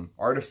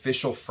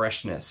artificial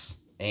freshness.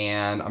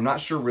 And I'm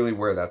not sure really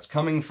where that's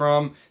coming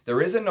from.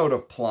 There is a note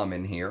of plum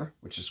in here,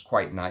 which is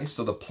quite nice.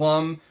 So the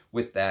plum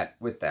with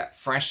that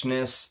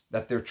freshness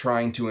that they're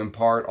trying to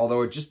impart,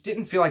 although it just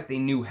didn't feel like they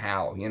knew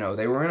how. You know,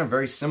 they were in a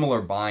very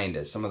similar bind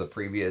as some of the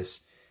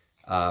previous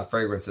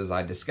fragrances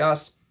I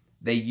discussed.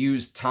 They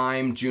used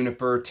thyme,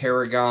 juniper,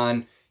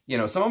 tarragon, you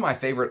know, some of my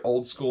favorite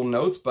old school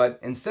notes, but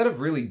instead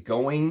of really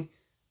going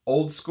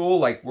old school,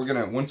 like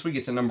once we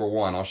get to number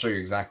 1, I'll show you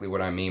exactly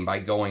what I mean by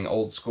going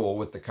old school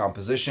with the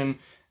composition.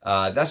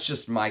 That's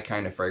just my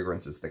kind of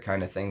fragrance. It's the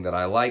kind of thing that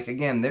I like.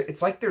 Again,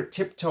 it's like they're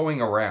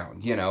tiptoeing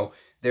around, you know.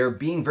 They're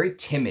being very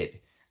timid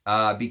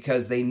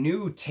because they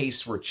knew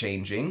tastes were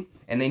changing,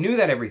 and they knew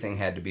that everything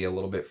had to be a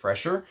little bit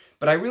fresher,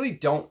 but I really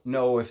don't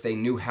know if they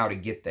knew how to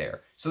get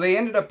there. So they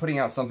ended up putting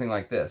out something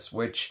like this,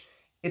 which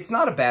it's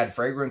not a bad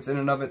fragrance in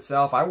and of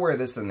itself. I wear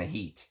this in the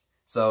heat.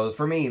 So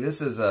for me,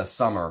 this is a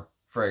summer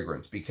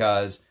fragrance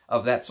because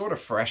of that sort of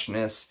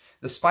freshness.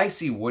 The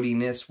spicy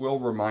woodiness will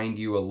remind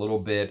you a little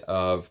bit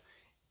of,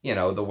 you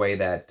know, the way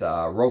that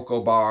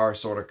Rochas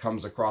sort of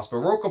comes across. But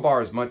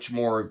Rochas is much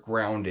more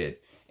grounded,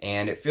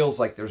 and it feels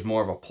like there's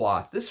more of a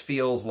plot. This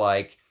feels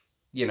like,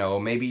 you know,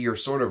 maybe you're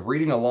sort of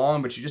reading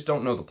along, but you just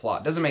don't know the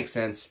plot. Doesn't make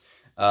sense.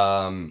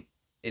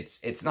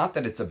 It's not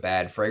that it's a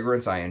bad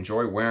fragrance. I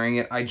enjoy wearing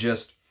it. I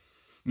just,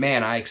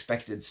 man, I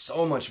expected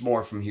so much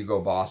more from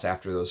Hugo Boss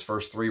after those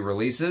first 3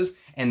 releases,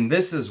 and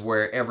this is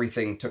where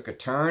everything took a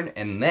turn.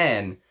 And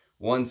then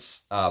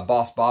once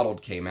Boss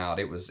Bottled came out,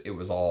 it was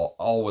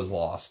all was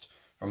lost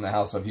from the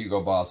house of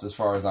Hugo Boss, as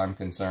far as I'm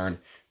concerned.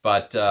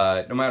 But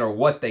no matter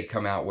what they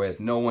come out with,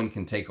 no one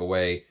can take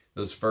away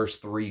those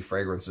first 3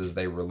 fragrances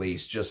they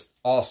released. Just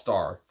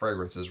all-star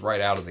fragrances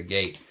right out of the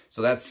gate.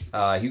 So that's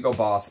Hugo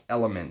Boss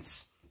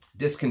Elements,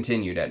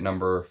 discontinued at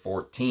number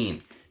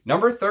 14.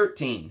 Number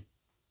 13.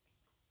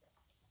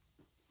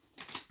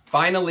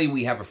 Finally,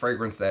 we have a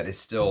fragrance that is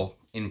still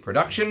in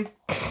production.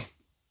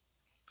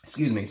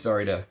 Excuse me,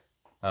 sorry to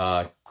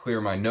clear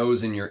my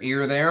nose in your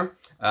ear there.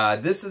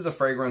 This is a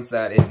fragrance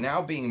that is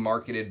now being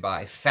marketed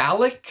by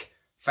Phallic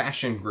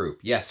Fashion Group.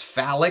 Yes,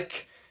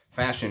 Phallic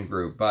Fashion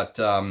Group. But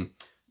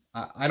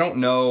I don't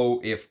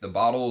know if the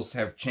bottles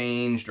have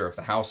changed or if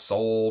the house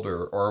sold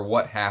or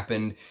what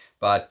happened.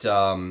 But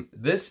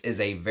this is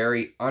a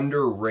very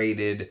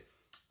underrated,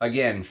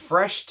 again,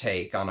 fresh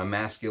take on a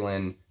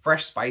masculine,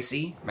 fresh,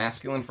 spicy,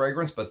 masculine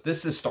fragrance. But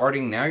this is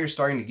starting, now you're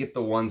starting to get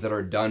the ones that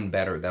are done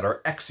better, that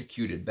are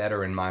executed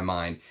better in my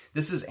mind.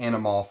 This is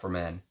Animale for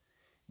Men.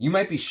 You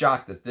might be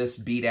shocked that this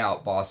beat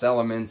out Boss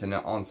Elements and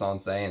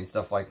Insensé and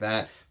stuff like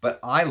that, but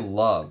I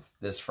love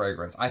this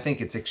fragrance. I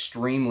think it's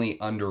extremely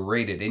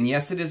underrated. And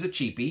yes, it is a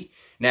cheapie.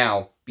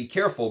 Now, be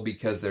careful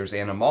because there's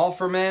Animale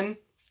for Men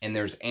and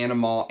there's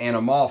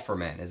Animale for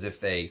Men, as if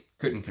they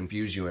couldn't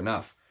confuse you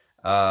enough.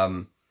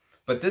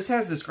 But this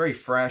has this very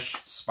fresh,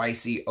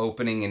 spicy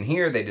opening in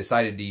here. They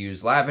decided to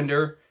use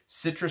lavender,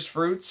 citrus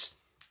fruits,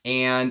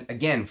 and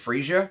again,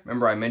 freesia.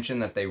 Remember I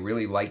mentioned that they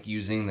really like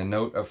using the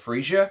note of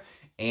freesia,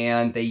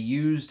 and they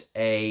used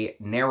a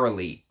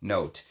neroli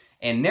note.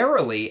 And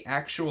neroli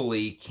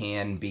actually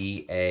can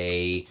be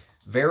a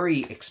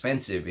very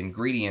expensive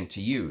ingredient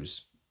to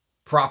use.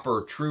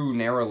 Proper, true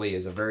neroli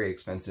is a very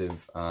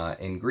expensive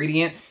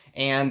ingredient,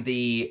 and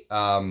the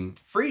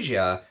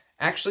freesia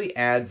actually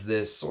adds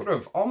this sort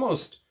of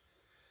almost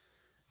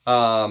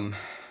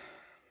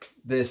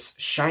this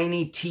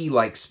shiny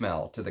tea-like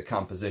smell to the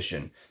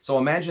composition. So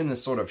imagine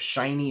this sort of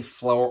shiny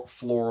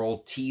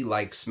floral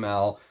tea-like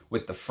smell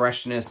with the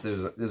freshness.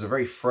 There's a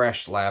very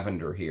fresh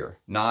lavender here,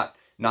 not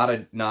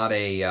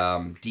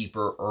a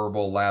deeper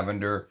herbal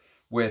lavender,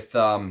 with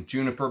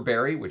juniper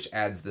berry, which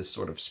adds this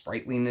sort of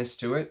sprightliness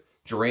to it.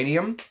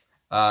 Geranium,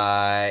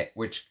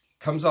 which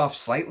comes off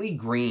slightly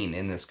green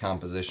in this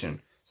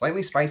composition.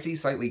 Slightly spicy,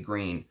 slightly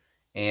green.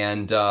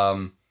 And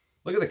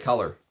look at the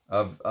color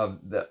of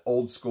the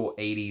old school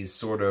 80s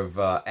sort of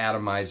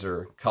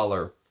atomizer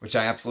color, which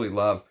I absolutely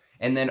love.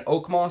 And then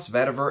oak moss,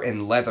 vetiver,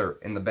 and leather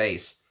in the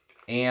base.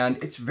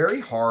 And it's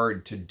very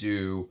hard to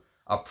do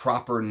a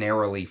proper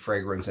neroli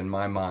fragrance in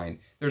my mind.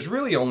 There's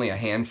really only a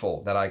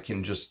handful that I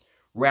can just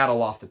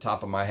rattle off the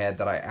top of my head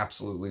that I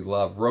absolutely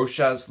love.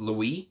 Rochas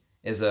Louis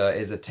is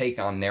a take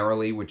on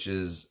neroli, which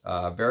is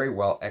very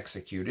well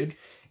executed.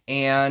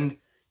 And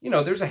you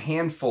know, there's a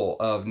handful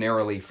of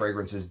neroli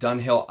fragrances.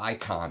 Dunhill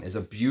Icon is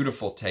a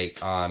beautiful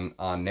take on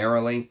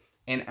neroli.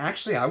 And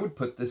actually, I would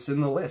put this in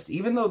the list.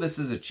 Even though this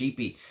is a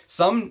cheapie,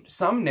 some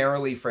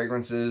neroli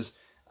fragrances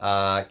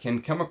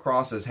can come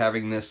across as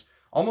having this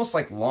almost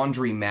like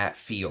laundry mat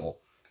feel,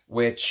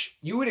 which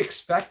you would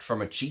expect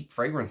from a cheap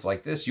fragrance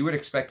like this. You would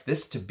expect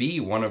this to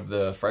be one of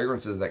the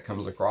fragrances that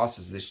comes across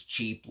as this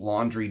cheap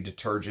laundry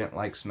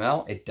detergent-like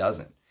smell. It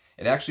doesn't.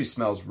 It actually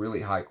smells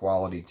really high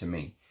quality to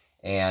me.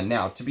 And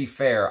now, to be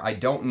fair, I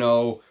don't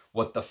know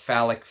what the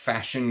Phallic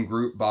Fashion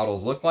Group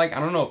bottles look like. I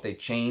don't know if they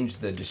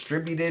changed the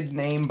distributed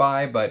name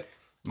by, but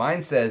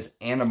mine says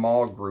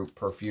Animale Group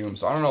Perfume,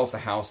 so I don't know if the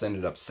house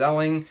ended up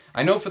selling.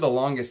 I know for the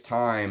longest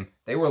time,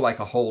 they were like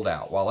a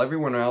holdout. While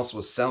everyone else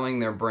was selling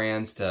their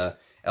brands to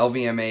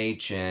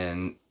LVMH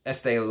and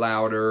Estee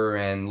Lauder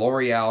and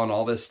L'Oreal and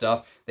all this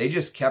stuff, they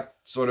just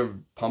kept sort of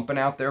pumping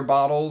out their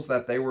bottles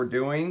that they were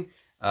doing.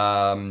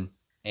 And,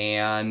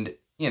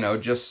 you know,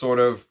 just sort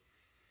of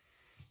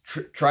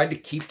tried to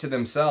keep to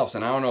themselves,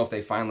 and I don't know if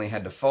they finally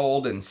had to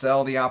fold and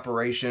sell the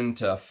operation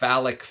to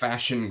Phallic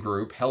Fashion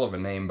Group, hell of a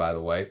name by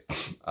the way,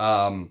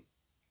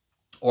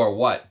 or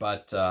what.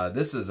 But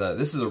this is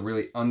a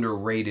really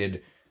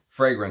underrated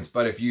fragrance.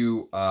 But if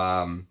you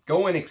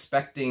go in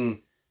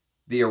expecting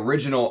the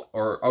original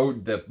or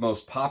the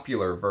most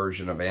popular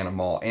version of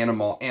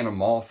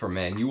Animale for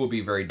Men, you will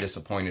be very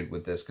disappointed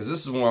with this, because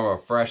this is more of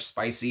a fresh,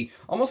 spicy,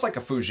 almost like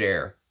a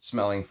fougere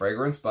smelling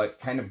fragrance, but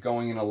kind of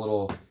going in a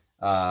little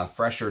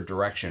fresher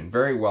direction.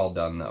 Very well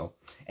done, though.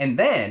 And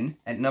then,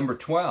 at number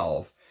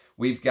 12,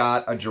 we've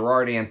got a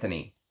Gerard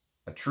Anthony,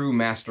 a true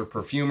master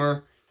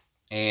perfumer,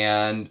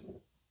 and,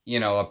 you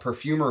know, a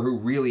perfumer who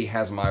really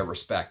has my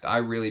respect. I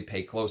really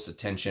pay close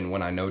attention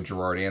when I know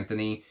Gerard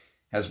Anthony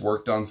has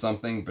worked on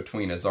something,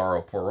 between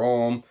Azzaro Pour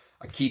Homme,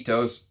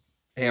 Akitos,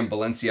 and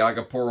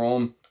Balenciaga Pour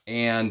Homme.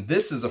 And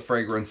this is a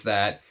fragrance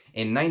that,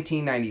 in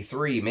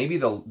 1993, maybe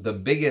the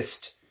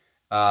biggest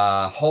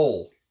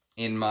hole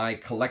in my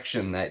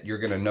collection that you're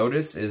going to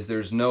notice is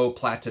there's no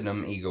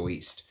Platinum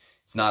Egoiste.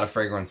 It's not a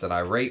fragrance that I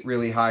rate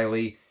really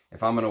highly.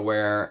 If I'm going to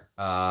wear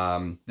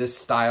this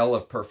style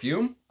of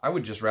perfume, I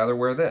would just rather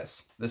wear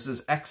this. This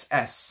is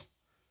XS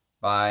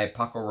by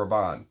Paco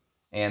Rabanne.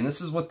 And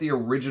this is what the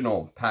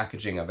original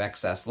packaging of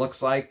XS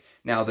looks like.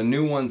 Now, the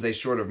new ones, they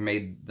sort of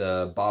made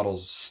the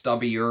bottles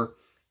stubbier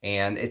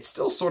and it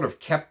still sort of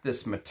kept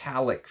this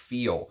metallic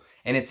feel.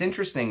 And it's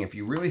interesting if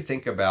you really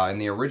think about,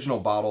 and the original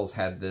bottles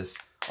had this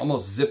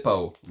almost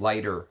Zippo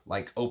lighter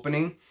like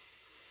opening.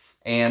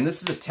 And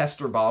this is a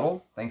tester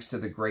bottle, thanks to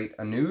the great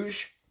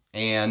Amouage.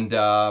 And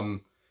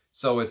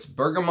so it's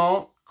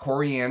bergamot,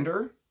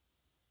 coriander,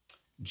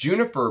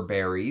 juniper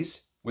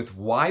berries with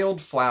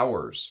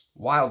wildflowers.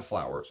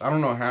 Wildflowers. I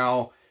don't know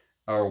how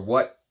or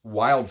what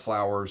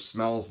wildflowers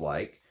smells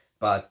like,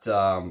 but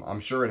I'm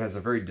sure it has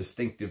a very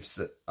distinctive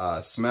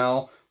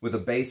smell with a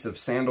base of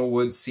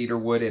sandalwood,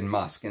 cedarwood, and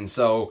musk. And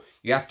so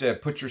you have to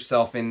put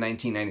yourself in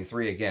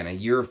 1993 again, a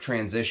year of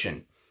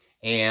transition.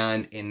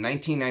 And in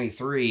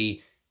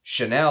 1993,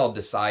 Chanel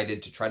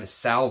decided to try to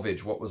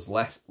salvage what was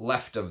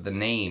left of the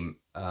name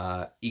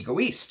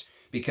Egoiste,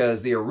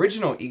 because the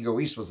original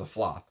Egoiste was a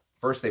flop.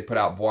 First, they put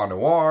out Bois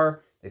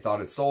Noir. They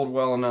thought it sold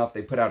well enough.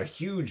 They put out a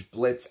huge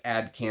Blitz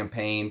ad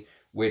campaign,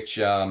 which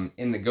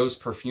in the Ghost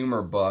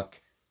Perfumer book,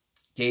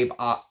 Gabe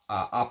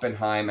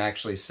Oppenheim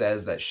actually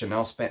says that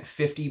Chanel spent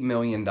 $50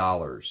 million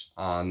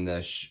on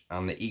the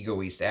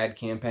Egoiste ad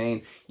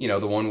campaign. You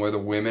know, the one where the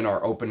women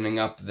are opening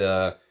up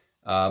the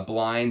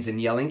blinds and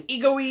yelling,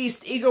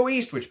 "Egoiste,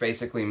 Egoiste," which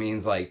basically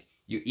means, like,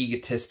 you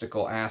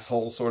egotistical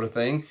asshole sort of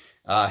thing.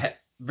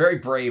 Very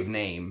brave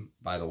name,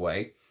 by the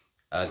way,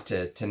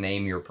 to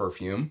name your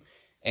perfume.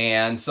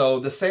 And so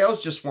the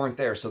sales just weren't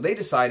there. So they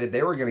decided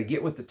they were going to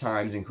get with the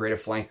times and create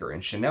a flanker.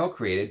 And Chanel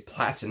created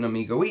Platinum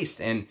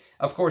Egoiste. And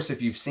of course,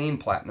 if you've seen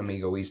Platinum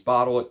Egoiste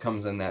bottle, it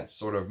comes in that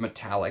sort of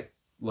metallic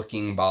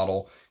looking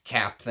bottle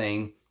cap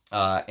thing.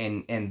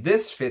 And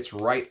this fits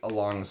right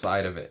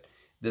alongside of it.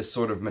 This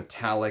sort of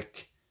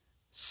metallic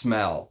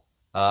smell.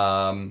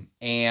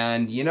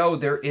 And, you know,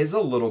 there is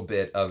a little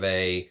bit of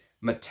a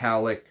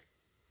metallic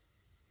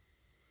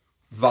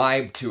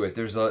vibe to it.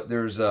 There's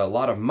a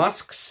lot of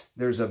musks.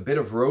 There's a bit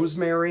of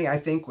rosemary, I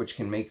think, which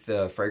can make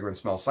the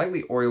fragrance smell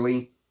slightly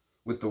oily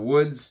with the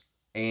woods.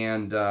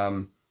 And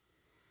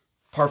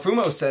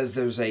Parfumo says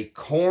there's a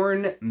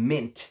corn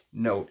mint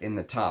note in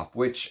the top,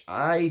 which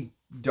I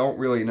don't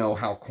really know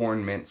how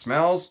corn mint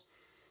smells.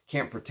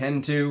 Can't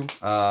pretend to,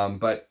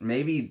 but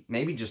maybe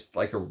just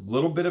like a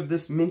little bit of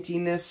this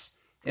mintiness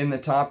in the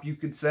top, you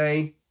could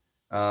say.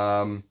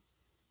 But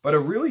a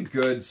really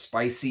good,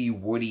 spicy,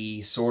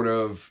 woody, sort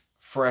of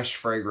fresh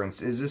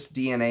fragrance. Is this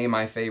DNA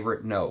my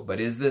favorite? No. But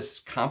is this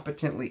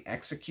competently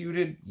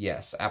executed?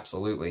 Yes,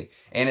 absolutely.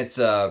 And it's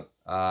a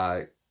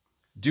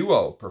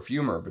duo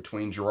perfumer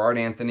between Gerard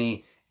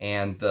Anthony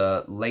and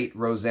the late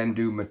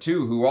Rosendu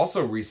Matu, who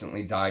also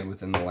recently died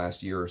within the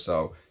last year or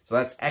so. So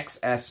that's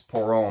XS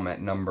Pour Homme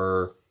at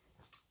number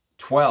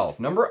 12.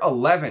 Number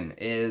 11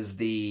 is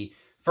the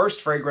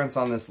first fragrance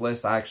on this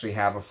list I actually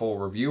have a full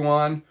review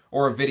on,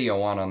 or a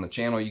video on the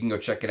channel. You can go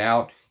check it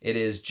out. It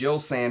is Jil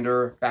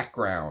Sander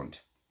Background.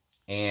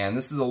 And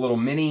this is a little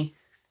mini,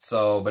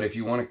 but if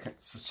you want to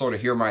sort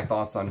of hear my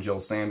thoughts on Jil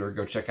Sander,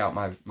 go check out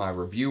my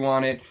review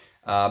on it.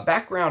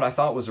 Background I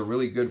thought was a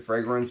really good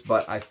fragrance,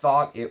 but I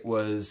thought it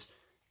was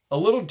a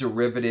little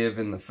derivative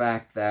in the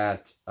fact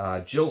that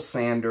Jil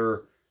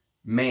Sander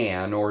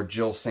Man, or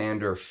Jil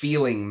Sander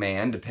Feeling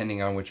Man,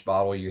 depending on which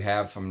bottle you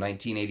have from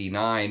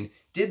 1989,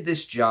 did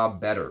this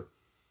job better.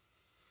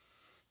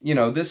 You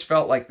know, this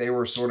felt like they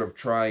were sort of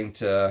trying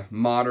to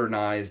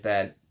modernize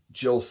that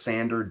Jil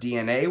Sander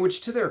DNA,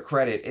 which, to their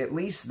credit, at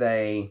least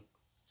they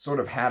sort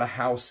of had a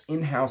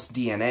in-house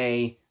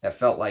DNA that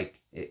felt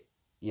like,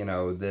 you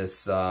know,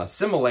 this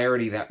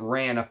similarity that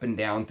ran up and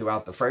down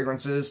throughout the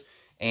fragrances.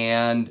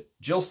 And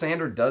Jil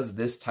Sander does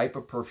this type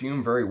of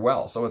perfume very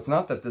well. So it's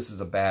not that this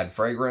is a bad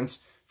fragrance.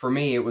 For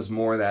me, it was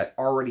more that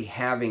already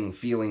having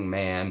Feeling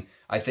Man,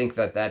 I think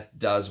that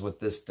does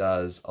what this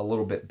does a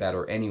little bit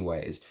better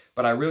anyways.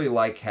 But I really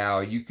like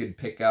how you could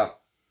pick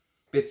up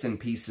bits and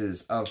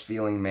pieces of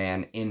Feeling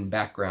Man in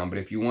Background. But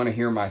if you want to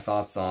hear my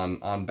thoughts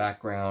on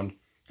Background,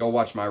 go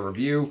watch my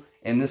review.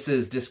 And this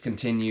is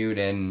discontinued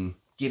and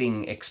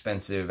getting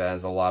expensive,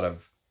 as a lot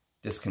of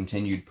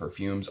discontinued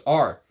perfumes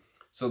are.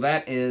 So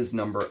that is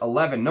number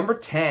 11. Number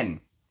 10.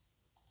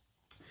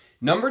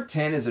 Number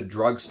 10 is a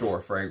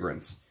drugstore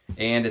fragrance.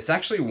 And it's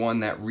actually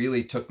one that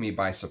really took me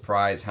by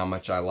surprise how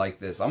much I like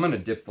this. I'm going to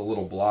dip the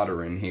little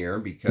blotter in here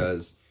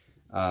because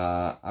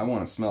I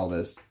want to smell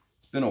this.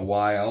 It's been a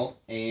while,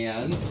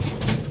 and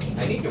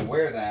I need to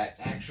wear that,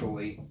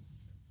 actually.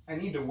 I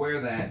need to wear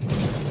that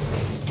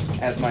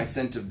as my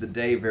scent of the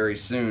day very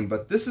soon.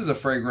 But this is a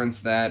fragrance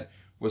that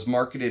was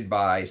marketed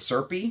by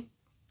Serpi,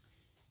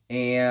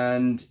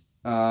 and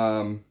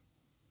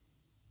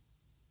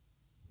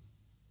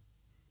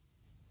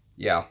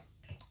yeah.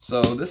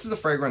 So this is a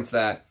fragrance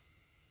that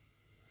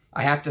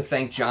I have to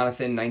thank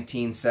Jonathan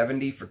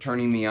 1970 for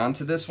turning me on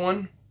to this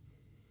one.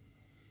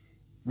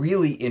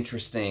 Really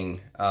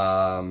interesting,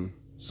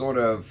 sort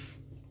of,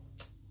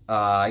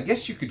 I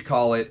guess you could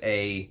call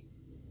it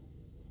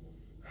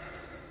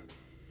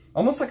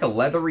almost like a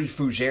leathery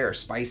fougere,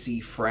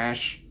 spicy,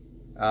 fresh.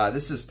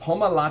 This is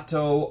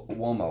Pomellato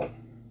Uomo.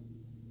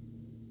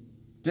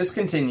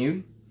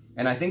 Discontinued,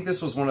 and I think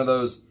this was one of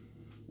those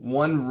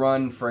One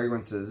Run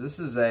fragrances. This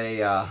is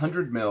a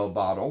 100 ml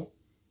bottle,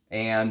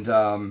 and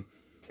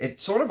it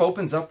sort of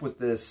opens up with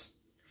this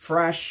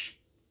fresh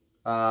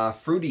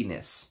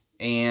fruitiness.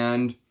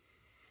 And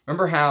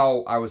remember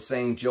how I was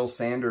saying Jil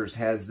Sanders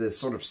has this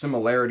sort of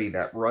similarity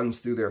that runs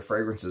through their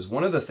fragrances?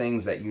 One of the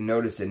things that you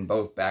notice in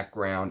both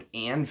Background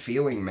and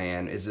Feeling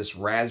Man is this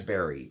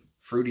raspberry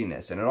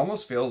fruitiness, and it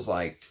almost feels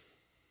like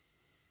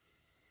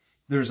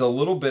there's a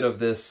little bit of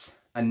this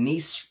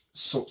anise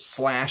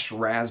 /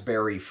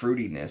 raspberry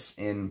fruitiness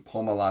in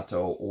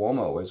Pomellato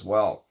Uomo as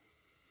well.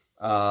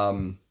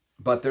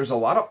 But there's a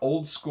lot of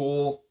old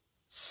school,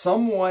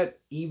 somewhat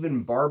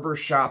even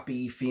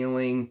barbershop-y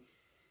feeling,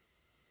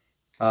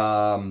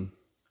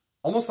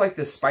 almost like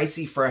this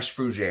spicy fresh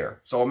fougere.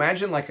 So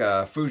imagine like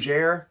a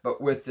fougere, but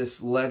with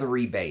this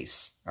leathery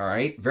base. All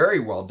right, very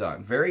well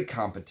done, very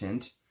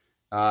competent.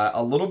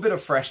 A little bit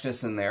of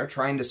freshness in there,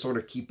 trying to sort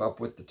of keep up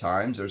with the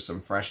times. There's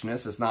some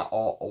freshness. It's not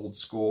all old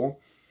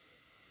school,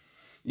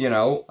 you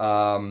know,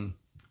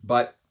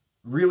 but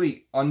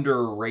really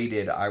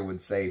underrated, I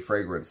would say,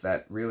 fragrance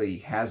that really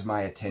has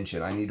my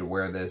attention. I need to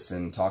wear this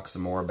and talk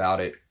some more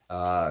about it.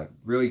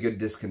 Really good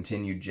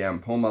discontinued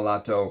gem.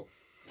 Pomellato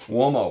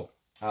Uomo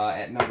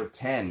at number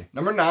 10.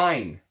 Number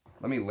 9.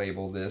 Let me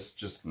label this,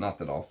 just not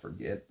that I'll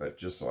forget, but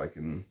just so I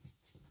can.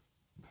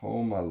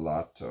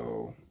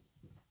 Pomellato.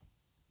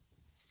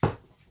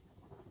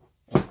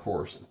 Of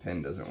course, the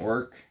pen doesn't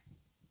work.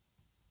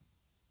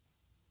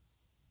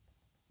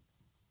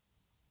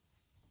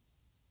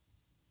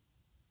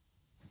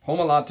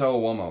 Pomellato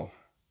Uomo.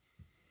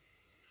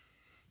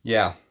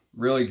 Yeah,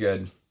 really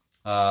good.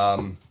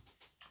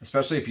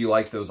 Especially if you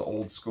like those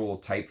old school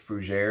type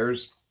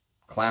fougères.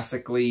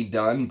 Classically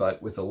done,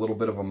 but with a little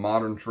bit of a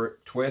modern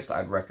twist,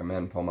 I'd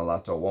recommend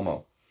Pomellato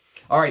Uomo.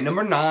 All right,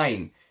 number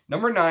 9.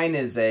 Number 9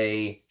 is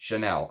a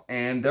Chanel.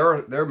 And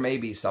there may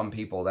be some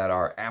people that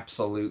are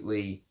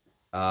absolutely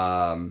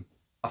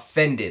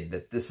offended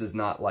that this is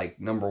not like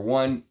number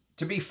 1.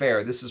 To be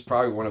fair, this is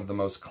probably one of the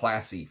most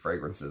classy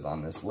fragrances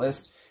on this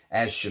list,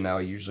 as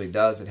Chanel usually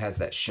does. It has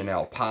that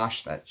Chanel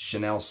posh, that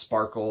Chanel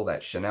sparkle,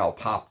 that Chanel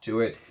pop to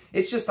it.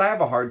 It's just, I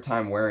have a hard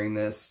time wearing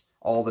this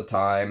all the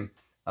time,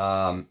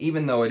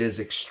 even though it is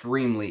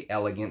extremely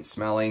elegant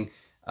smelling.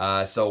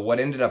 So what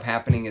ended up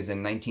happening is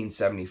in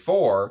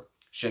 1974,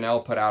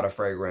 Chanel put out a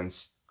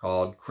fragrance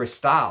called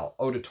Cristalle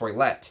Eau de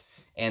Toilette.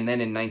 And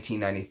then in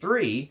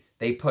 1993,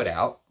 they put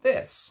out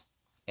this.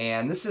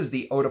 And this is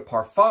the Eau de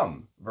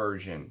Parfum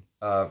version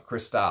of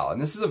Cristalle.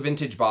 And this is a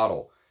vintage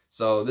bottle.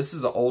 So this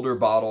is an older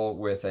bottle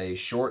with a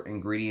short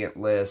ingredient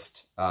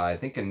list. I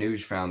think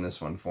Amouage found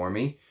this one for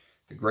me.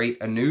 The great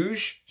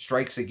Amouage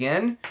strikes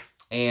again.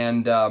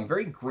 And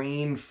very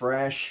green,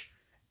 fresh,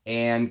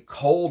 and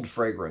cold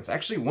fragrance.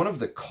 Actually, one of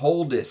the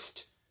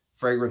coldest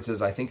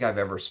fragrances I think I've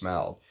ever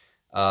smelled.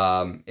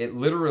 It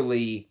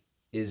literally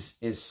is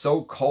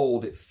so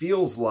cold, it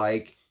feels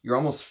like you're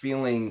almost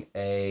feeling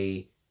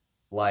a,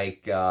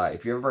 like,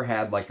 if you ever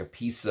had like a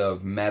piece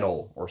of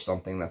metal or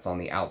something that's on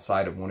the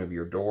outside of one of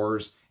your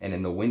doors, and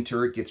in the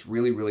winter it gets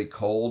really, really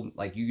cold,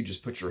 like you could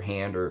just put your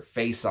hand or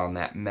face on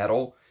that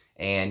metal,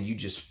 and you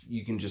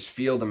can just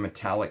feel the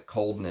metallic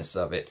coldness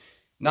of it.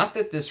 Not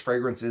that this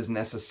fragrance is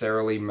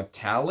necessarily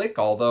metallic,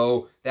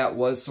 although that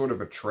was sort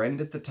of a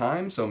trend at the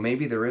time, so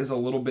maybe there is a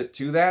little bit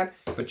to that,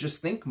 but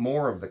just think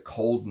more of the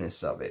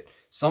coldness of it.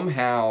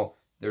 Somehow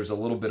there's a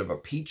little bit of a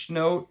peach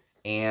note,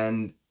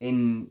 and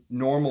in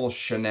normal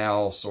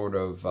Chanel sort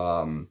of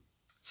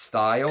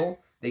style,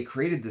 they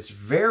created this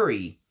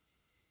very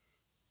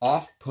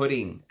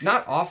off-putting,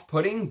 not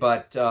off-putting,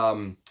 but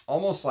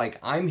almost like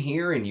I'm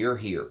here and you're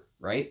here,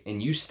 right?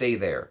 And you stay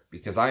there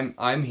because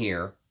I'm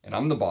here and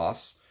I'm the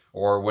boss,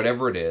 or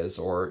whatever it is,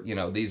 or, you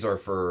know, these are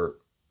for,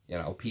 you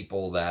know,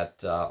 people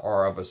that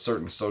are of a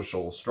certain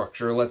social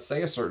structure, let's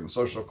say, a certain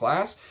social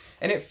class,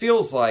 and it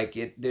feels like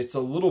it's a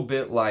little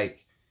bit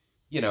like,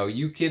 you know,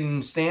 you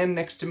can stand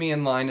next to me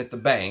in line at the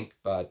bank,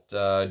 but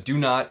do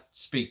not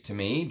speak to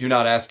me, do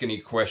not ask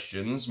any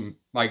questions,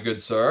 my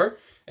good sir,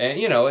 and,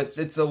 you know, it's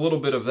a little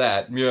bit of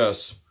that.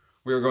 Yes,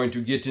 we're going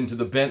to get into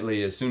the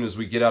Bentley as soon as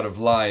we get out of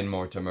line,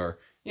 Mortimer.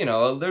 You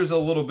know, there's a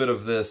little bit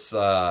of this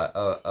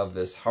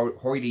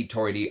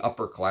hoity-toity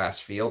upper-class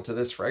feel to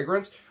this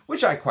fragrance,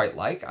 which I quite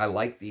like. I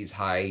like these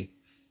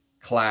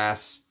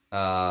high-class,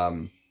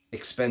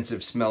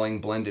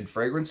 expensive-smelling blended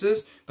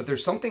fragrances, but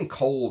there's something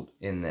cold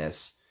in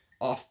this,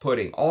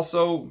 off-putting.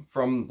 Also,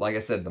 from, like I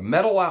said, the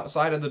metal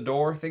outside of the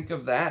door, think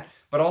of that,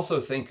 but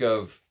also think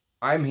of,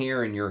 I'm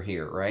here and you're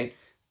here, right?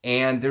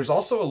 And there's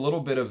also a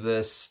little bit of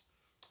this,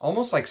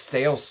 almost like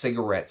stale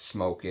cigarette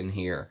smoke in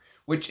here,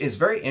 which is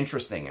very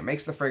interesting. It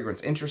makes the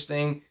fragrance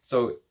interesting.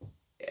 So,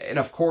 and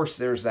of course,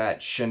 there's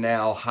that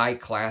Chanel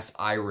high-class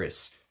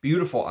iris.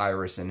 Beautiful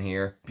iris in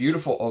here.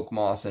 Beautiful oak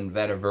moss and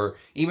vetiver.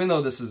 Even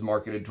though this is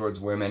marketed towards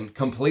women,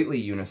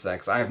 completely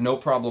unisex. I have no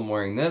problem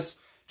wearing this,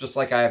 just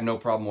like I have no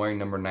problem wearing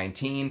number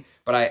 19.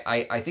 But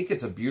I think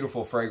it's a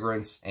beautiful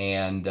fragrance,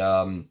 and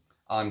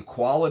on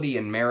quality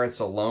and merits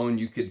alone,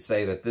 you could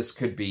say that this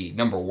could be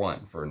number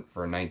 1 for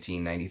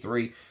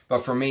 1993.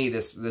 But for me,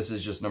 this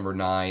is just number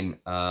 9,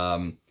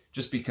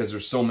 just because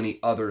there's so many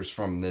others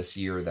from this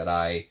year that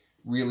I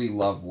really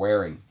love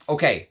wearing.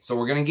 Okay, so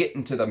we're gonna get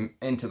into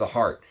the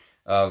heart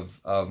of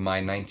my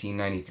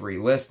 1993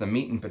 list, the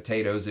meat and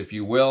potatoes, if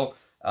you will.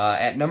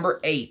 At number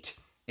 8,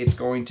 it's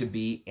going to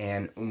be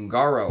an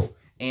Ungaro.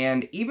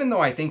 And even though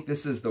I think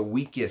this is the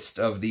weakest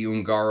of the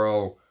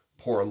Ungaro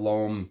Pour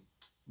L'Homme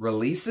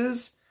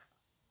releases,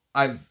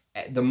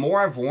 the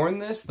more I've worn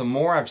this, the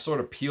more I've sort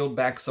of peeled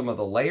back some of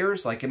the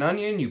layers. Like an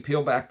onion, you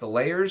peel back the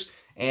layers,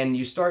 and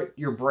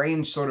your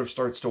brain sort of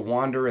starts to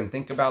wander and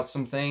think about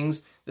some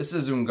things. This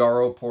is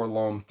Ungaro Pour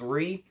L'Homme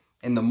 3,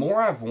 and the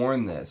more I've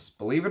worn this,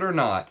 believe it or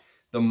not,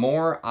 the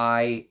more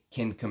I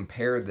can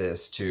compare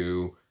this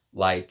to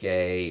like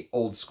a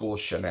old school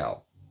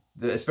Chanel,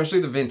 especially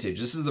the vintage.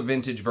 This is the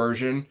vintage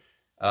version,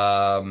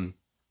 and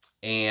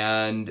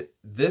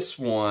this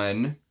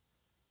one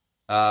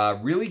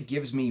really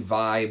gives me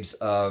vibes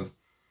of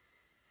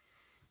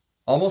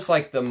almost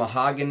like the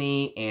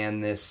mahogany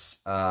and this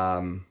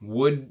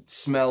wood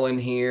smell in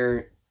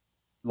here.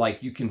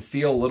 Like you can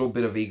feel a little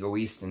bit of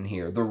egoist in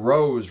here. The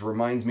rose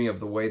reminds me of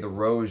the way the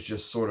rose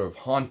just sort of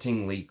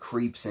hauntingly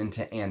creeps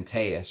into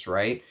Antaeus,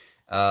 right?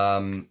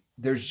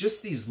 There's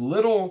just these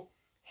little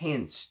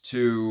hints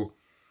to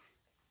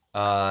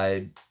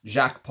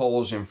Jacques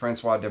Polge and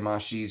Francois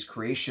Demachy's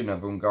creation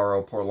of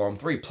Ungaro Pour L'Homme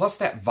 3. Plus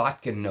that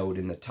vodka note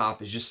in the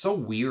top is just so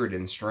weird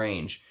and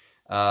strange.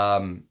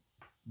 The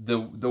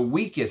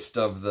weakest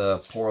of the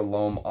Pour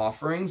L'Homme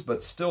offerings,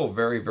 but still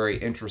very, very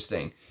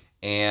interesting.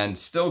 And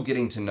still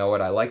getting to know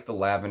it. I like the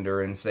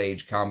lavender and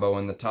sage combo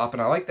in the top,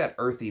 and I like that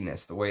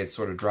earthiness, the way it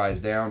sort of dries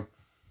down.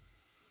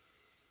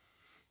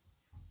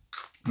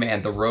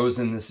 Man, the rose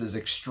in this is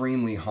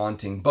extremely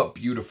haunting, but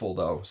beautiful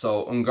though.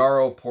 So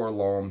Ungaro Pour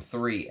L'Homme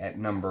 3 at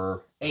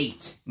number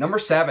 8. Number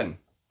 7.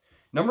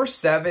 Number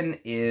 7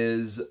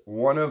 is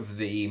one of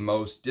the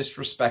most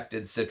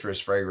disrespected citrus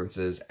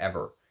fragrances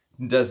ever.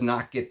 Does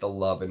not get the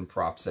love and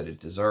props that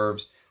it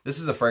deserves. This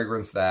is a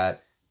fragrance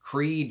that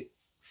Creed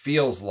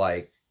feels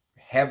like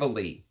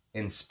heavily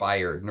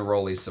inspired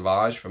Neroli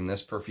Sauvage from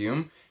this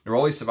perfume.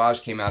 Neroli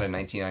Sauvage came out in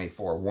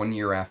 1994, 1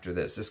 year after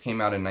this. This came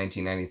out in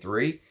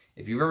 1993.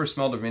 If you've ever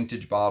smelled a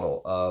vintage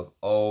bottle of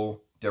Eau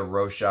de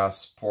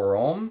Rochas Pour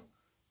Homme,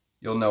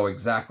 you'll know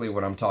exactly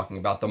what I'm talking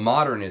about. The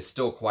modern is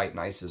still quite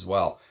nice as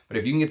well. But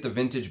if you can get the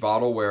vintage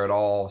bottle where it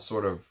all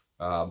sort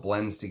of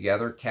blends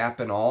together, cap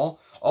and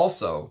all.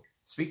 Also,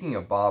 speaking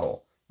of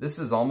bottle, this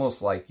is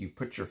almost like you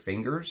put your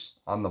fingers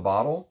on the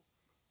bottle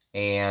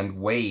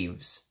and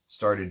waves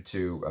started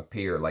to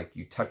appear, like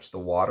you touch the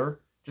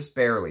water, just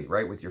barely,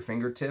 right, with your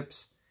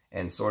fingertips,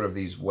 and sort of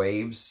these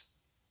waves.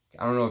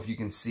 I don't know if you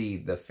can see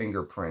the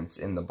fingerprints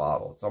in the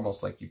bottle. It's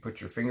almost like you put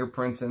your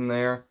fingerprints in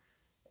there,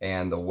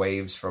 and the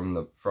waves from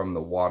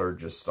the water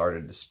just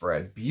started to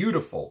spread.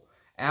 Beautiful,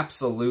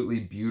 absolutely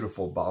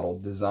beautiful bottle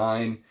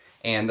design,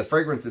 and the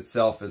fragrance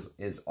itself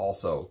is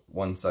also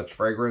one such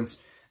fragrance.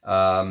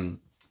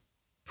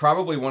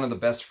 Probably one of the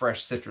best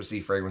fresh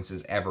citrusy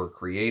fragrances ever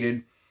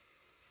created.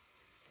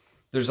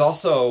 There's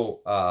also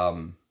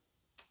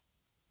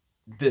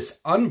this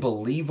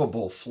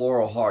unbelievable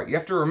floral heart. You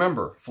have to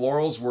remember,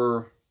 florals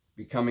were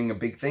becoming a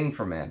big thing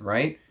for men,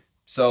 right?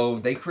 So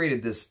they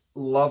created this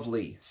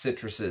lovely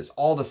citruses,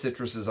 all the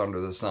citruses under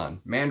the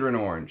sun. Mandarin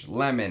orange,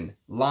 lemon,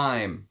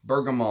 lime,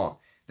 bergamot.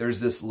 There's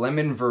this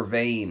lemon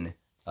vervain.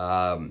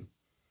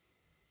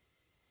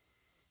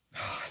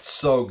 It's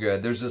so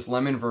good. There's this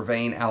lemon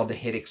vervain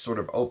aldehydic sort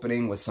of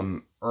opening with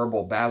some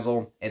herbal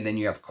basil. And then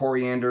you have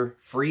coriander,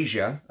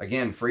 freesia.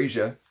 Again,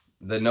 freesia,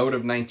 the note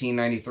of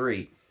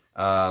 1993.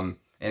 And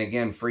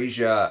again,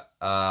 freesia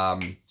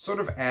sort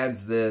of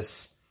adds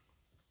this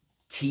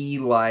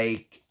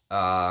tea-like,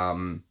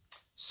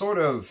 sort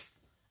of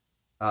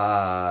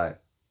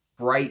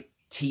bright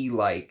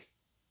tea-like,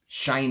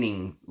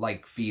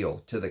 shining-like feel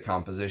to the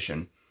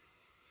composition.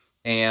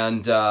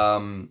 And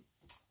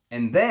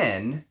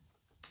then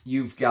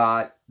you've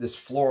got this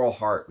floral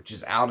heart, which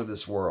is out of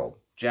this world.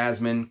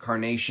 Jasmine,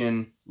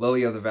 carnation,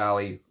 lily of the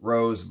valley,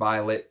 rose,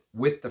 violet,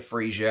 with the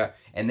freesia.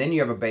 And then you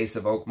have a base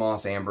of oak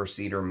moss, amber,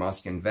 cedar,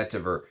 musk, and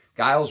vetiver.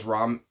 Giles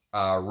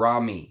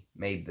Rami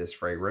made this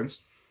fragrance.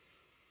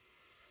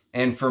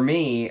 And for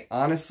me,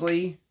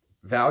 honestly,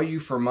 value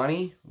for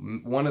money,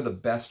 one of the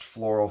best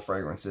floral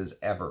fragrances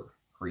ever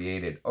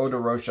created. Eau de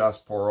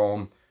Rochas Pour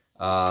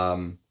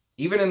Homme,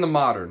 even in the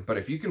modern. But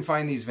if you can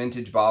find these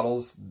vintage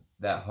bottles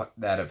that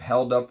have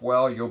held up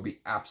well, you'll be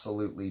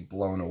absolutely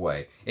blown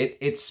away.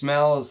 It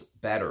smells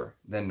better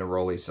than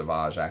Neroli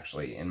Sauvage,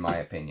 actually, in my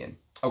opinion.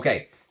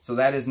 Okay, so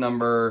that is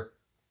number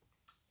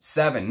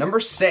 7. Number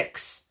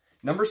 6.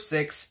 Number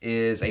 6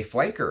 is a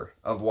flanker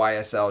of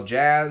YSL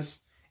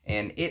Jazz,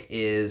 and it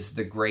is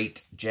the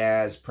Great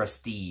Jazz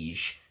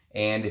Prestige.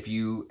 And if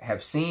you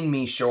have seen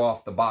me show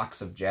off the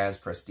box of Jazz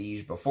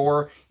Prestige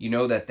before, you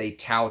know that they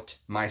tout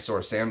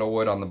Mysore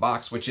Sandalwood on the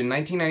box, which in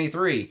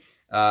 1993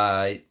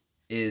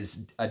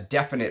 is a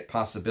definite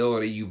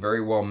possibility. You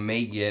very well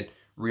may get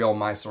real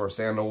Mysore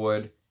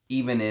sandalwood,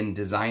 even in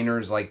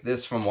designers like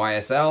this from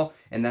YSL,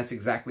 and that's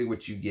exactly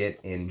what you get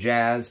in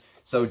Jazz.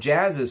 So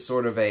Jazz is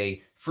sort of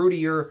a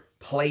fruitier,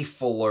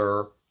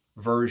 playfuler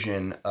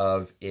version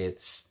of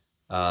its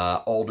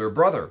older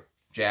brother,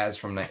 Jazz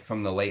from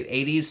the late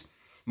 80s.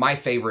 My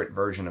favorite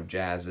version of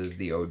Jazz is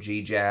the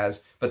OG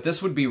Jazz, but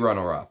this would be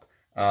runner-up.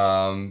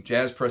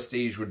 Jazz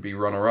Prestige would be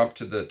runner-up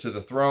to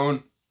the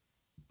throne,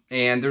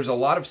 and there's a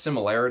lot of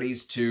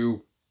similarities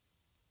to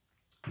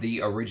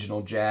the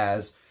original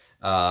Jazz.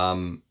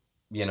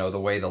 You know, the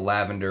way the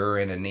lavender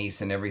and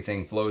anise and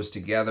everything flows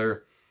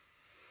together.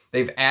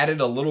 They've added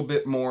a little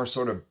bit more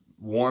sort of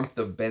warmth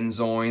of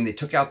benzoin. They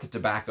took out the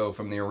tobacco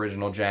from the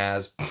original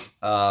Jazz,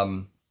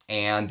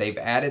 and they've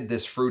added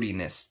this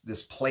fruitiness,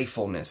 this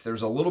playfulness.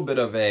 There's a little bit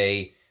of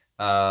a,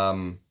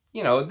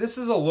 you know, this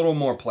is a little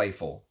more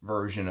playful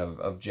version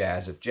of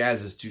Jazz. If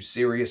Jazz is too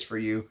serious for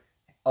you,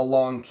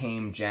 along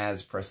came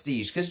Jazz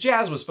Prestige, because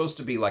Jazz was supposed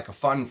to be like a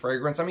fun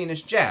fragrance. I mean,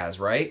 it's Jazz,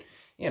 right?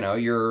 You know,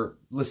 you're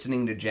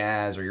listening to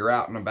jazz, or you're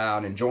out and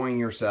about enjoying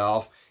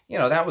yourself. You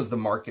know, that was the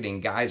marketing.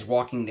 Guys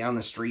walking down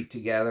the street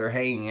together,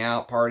 hanging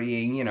out,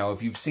 partying. You know,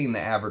 if you've seen the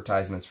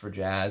advertisements for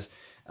Jazz,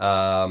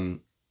 and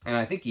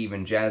I think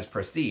even Jazz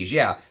Prestige,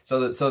 yeah.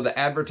 So the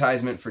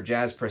advertisement for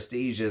Jazz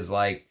Prestige is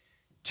like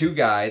two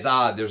guys.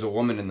 There's a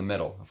woman in the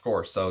middle, of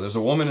course. So there's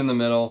a woman in the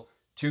middle,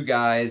 two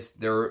guys.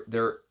 They're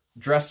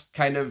dressed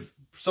kind of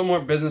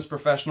somewhat business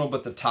professional,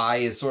 but the tie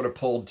is sort of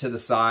pulled to the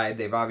side.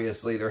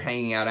 They're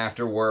hanging out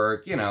after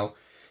work, you know.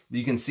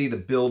 You can see the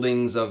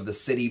buildings of the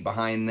city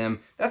behind them.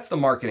 That's the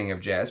marketing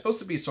of Jazz. It's supposed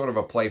to be sort of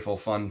a playful,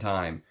 fun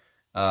time.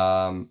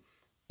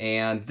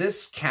 And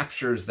this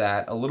captures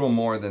that a little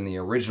more than the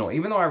original,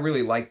 even though I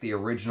really like the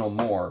original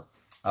more.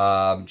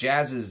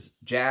 Jazz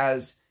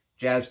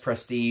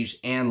Prestige,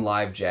 and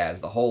Live Jazz.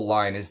 The whole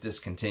line is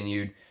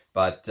discontinued,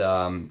 but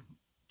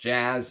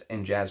Jazz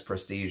and Jazz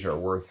Prestige are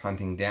worth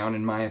hunting down,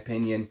 in my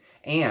opinion.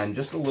 And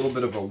just a little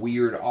bit of a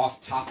weird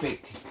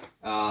off-topic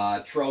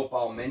trope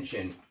I'll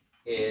mention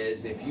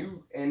is, if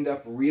you end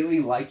up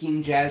really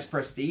liking Jazz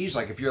Prestige,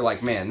 like if you're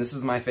like, man, this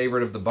is my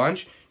favorite of the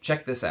bunch,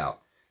 check this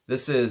out.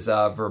 This is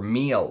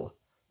Vermeil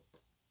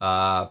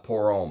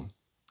pour Homme,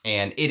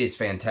 and it is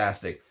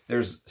fantastic.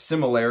 There's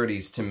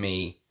similarities to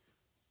me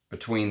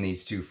between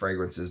these two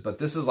fragrances, but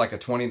this is like a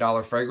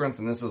 $20 fragrance,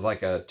 and this is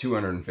like a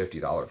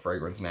 $250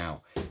 fragrance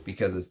now,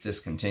 because it's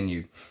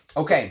discontinued.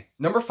 Okay,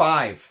 number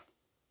 5.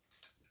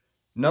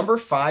 Number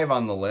 5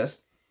 on the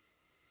list.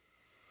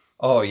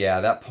 Oh yeah,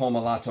 that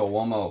Pomellato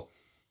Uomo.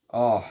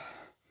 Oh,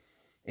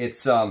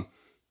 it's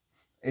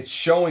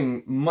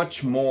showing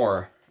much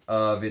more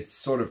of its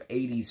sort of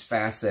 80s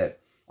facet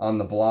on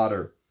the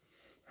blotter.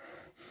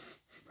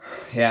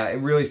 Yeah, it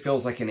really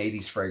feels like an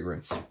 80s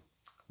fragrance.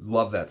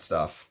 Love that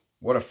stuff.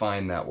 What a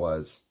find that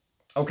was.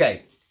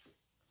 Okay.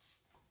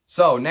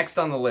 So, next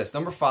on the list,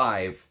 number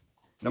 5.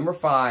 Number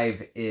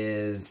 5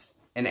 is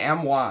an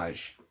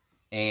Amouage.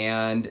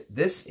 And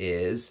this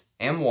is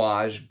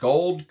Amouage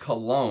Gold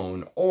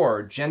Cologne,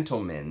 or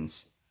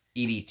Gentleman's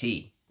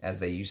EDT, as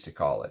they used to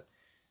call it.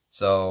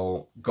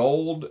 So,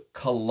 Gold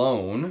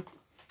Cologne,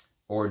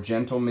 or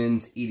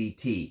Gentleman's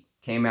EDT,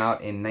 came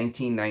out in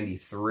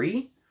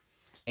 1993.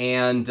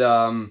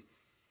 And,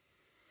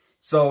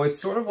 so it's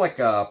sort of like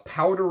a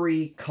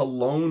powdery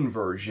cologne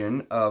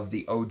version of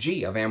the OG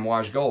of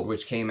Amouage Gold,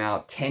 which came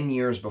out 10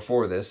 years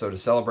before this. So to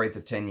celebrate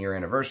the 10-year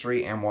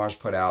anniversary, Amouage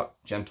put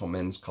out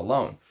Gentleman's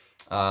Cologne.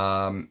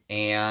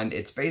 And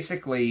it's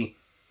basically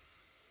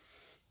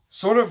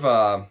sort of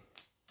a,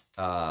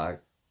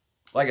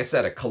 like I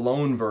said, a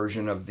cologne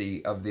version of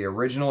the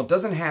original. It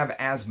doesn't have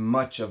as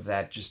much of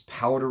that just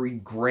powdery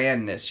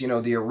grandness. You know,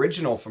 the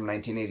original from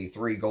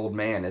 1983, Gold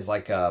Man, is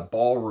like a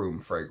ballroom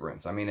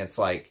fragrance. I mean, it's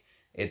like,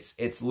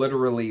 it's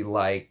literally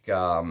like,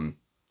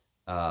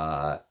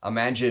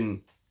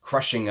 imagine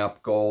crushing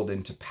up gold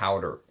into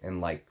powder and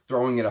like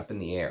throwing it up in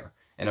the air.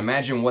 And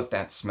imagine what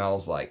that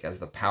smells like as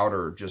the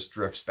powder just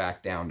drifts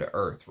back down to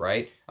earth,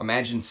 right?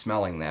 Imagine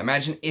smelling that.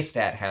 Imagine if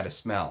that had a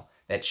smell,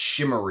 that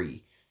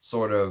shimmery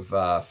sort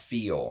of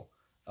feel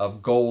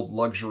of gold,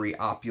 luxury,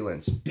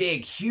 opulence,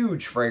 big,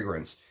 huge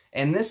fragrance.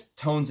 And this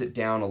tones it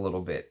down a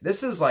little bit.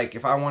 This is like,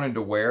 if I wanted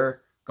to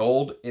wear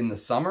gold in the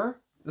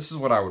summer, this is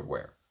what I would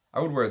wear. I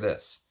would wear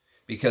this,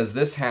 because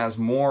this has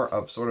more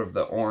of sort of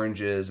the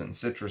oranges and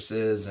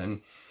citruses,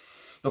 and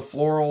the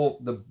floral,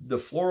 the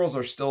florals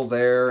are still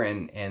there,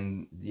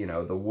 and you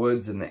know, the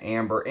woods and the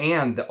amber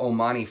and the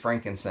Omani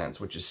frankincense,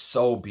 which is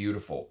so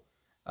beautiful,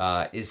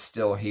 is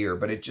still here,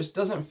 but it just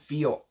doesn't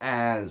feel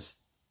as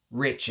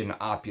rich and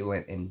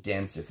opulent and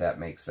dense, if that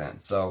makes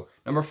sense. So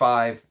number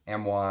 5,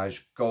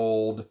 Amouage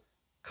Gold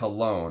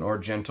Cologne, or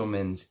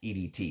Gentleman's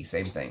EDT,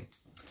 same thing.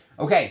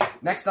 Okay,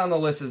 next on the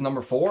list is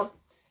number 4.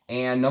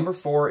 And number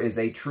 4 is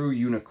a true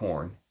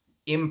unicorn.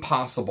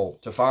 Impossible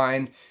to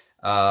find.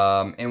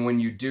 And when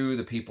you do,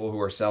 the people who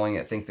are selling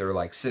it think they're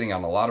like sitting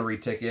on a lottery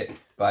ticket.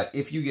 But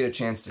if you get a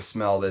chance to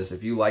smell this,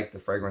 if you like the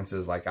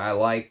fragrances like I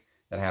like,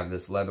 that have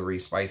this leathery,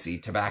 spicy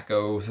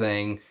tobacco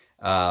thing,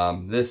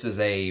 this is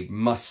a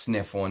must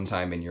sniff one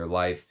time in your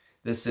life.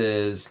 This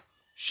is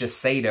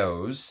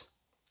Shiseido's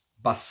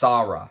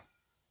Basara.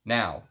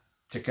 Now,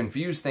 to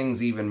confuse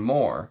things even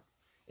more,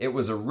 it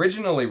was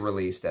originally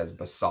released as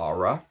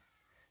Basara.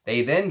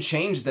 They then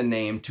changed the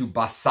name to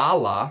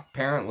Basala.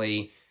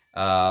 Apparently,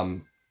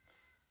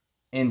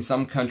 in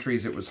some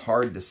countries it was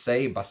hard to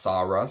say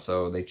Basara,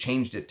 so they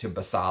changed it to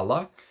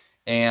Basala.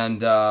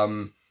 And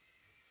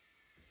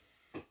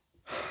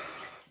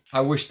I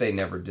wish they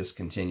never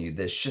discontinued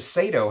this.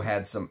 Shiseido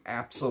had some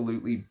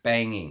absolutely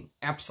banging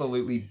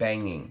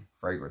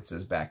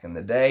fragrances back in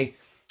the day.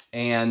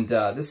 And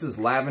this is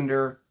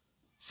lavender,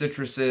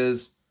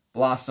 citruses,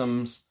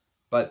 blossoms.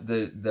 But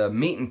the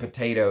meat and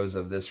potatoes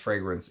of this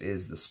fragrance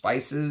is the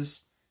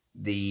spices,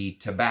 the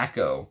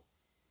tobacco.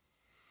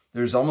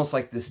 There's almost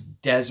like this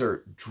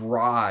desert,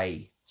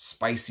 dry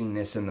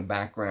spiciness in the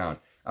background.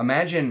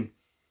 Imagine,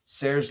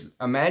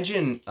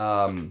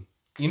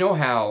 you know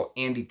how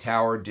Andy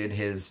Tower did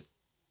his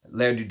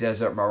L'air du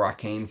Désert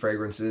Marocain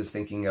fragrances,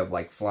 thinking of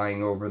like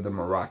flying over the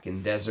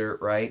Moroccan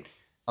desert, right?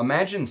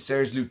 Imagine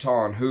Serge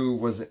Lutens, who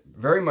was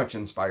very much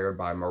inspired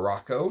by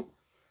Morocco.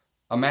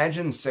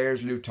 Imagine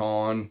Serge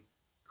Lutens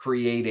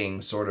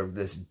creating sort of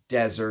this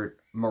desert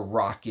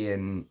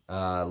Moroccan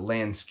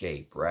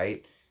landscape,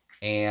 right?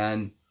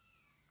 And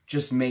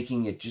just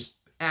making it just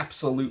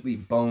absolutely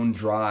bone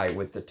dry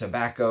with the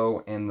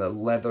tobacco and the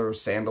leather,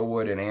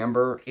 sandalwood, and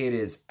amber. It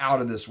is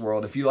out of this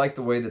world. If you like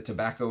the way the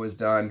tobacco is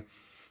done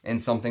in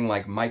something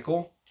like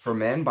Michael for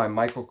Men by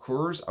Michael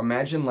Kors,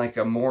 imagine like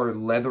a more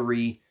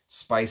leathery,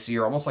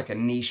 spicier, almost like a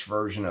niche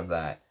version of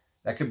that.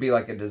 That could be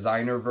like a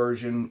designer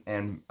version,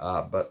 and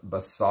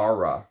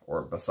Basara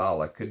or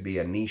Basala could be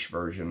a niche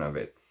version of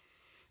it.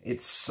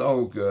 It's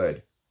so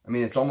good. I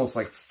mean, it's almost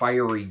like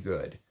fiery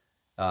good.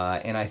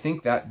 And I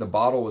think that the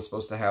bottle was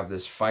supposed to have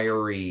this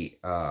fiery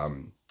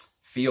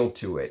feel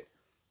to it.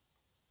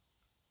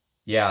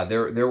 Yeah,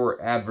 there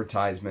were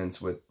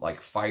advertisements with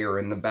like fire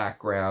in the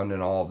background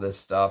and all this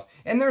stuff.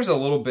 And there's a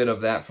little bit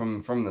of that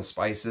from the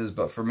spices,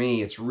 but for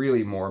me, it's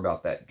really more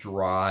about that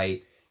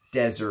dry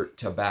desert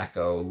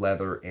tobacco,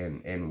 leather,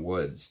 and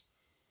woods.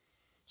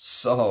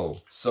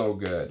 So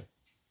good.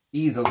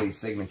 Easily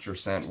signature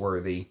scent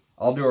worthy.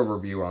 I'll do a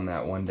review on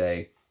that one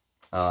day.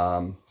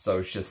 So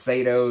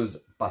Shiseido's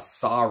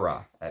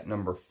Basara at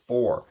number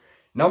 4.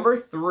 Number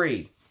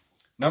 3,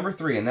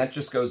 and that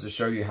just goes to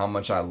show you how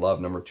much I love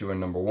number 2 and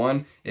number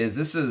 1, is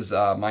this is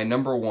my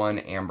number 1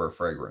 amber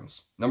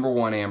fragrance. Number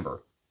 1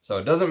 amber. So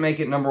it doesn't make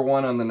it number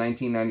 1 on the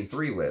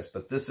 1993 list,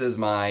 but this is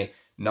my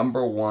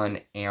number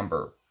 1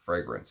 amber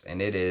fragrance,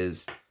 and it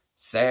is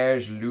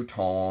Serge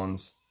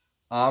Lutens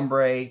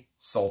Ambre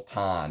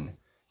Sultan.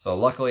 So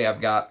luckily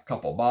I've got a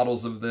couple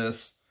bottles of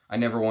this. I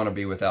never want to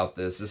be without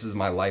this. This is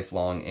my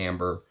lifelong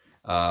amber.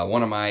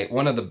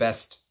 One of the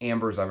best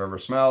ambers I've ever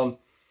smelled.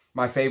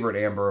 My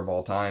favorite amber of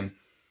all time.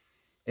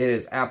 It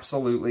is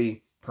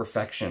absolutely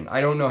perfection.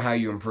 I don't know how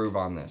you improve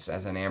on this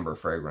as an amber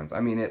fragrance. I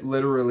mean, it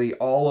literally,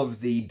 all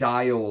of the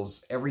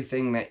dials,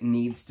 everything that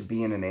needs to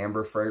be in an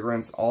amber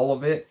fragrance, all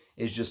of it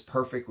is just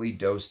perfectly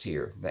dosed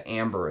here. The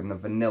amber and the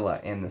vanilla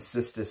and the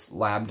cistus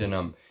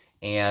labdanum.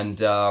 And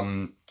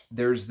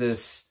there's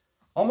this,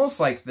 almost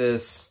like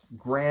this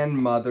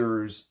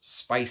grandmother's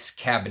spice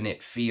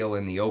cabinet feel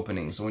in the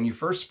opening. So when you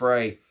first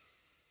spray,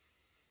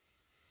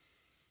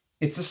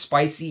 it's a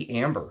spicy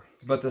amber,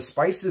 but the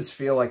spices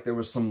feel like there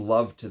was some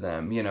love to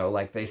them, you know,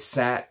 like they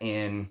sat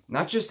in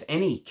not just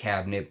any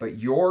cabinet, but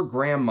your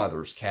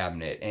grandmother's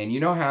cabinet. And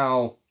you know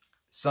how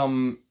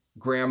some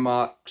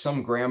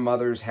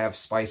grandmothers have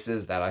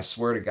spices that I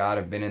swear to God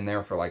have been in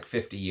there for like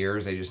 50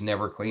 years. They just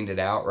never cleaned it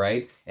out,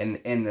 right? And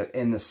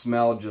the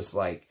smell just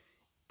like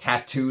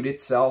tattooed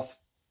itself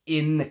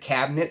in the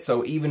cabinet.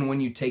 So even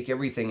when you take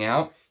everything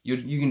out,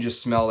 you can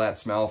just smell that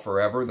smell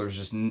forever.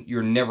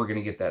 You're never going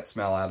to get that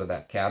smell out of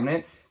that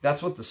cabinet.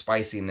 That's what the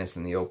spiciness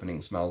in the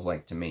opening smells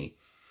like to me.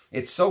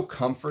 It's so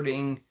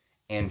comforting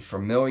and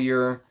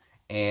familiar,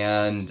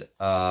 and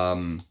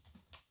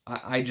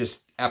I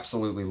just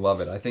absolutely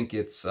love it. I think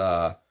it's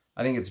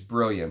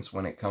brilliance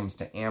when it comes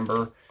to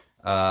amber.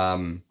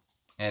 And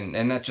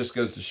that just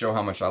goes to show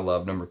how much I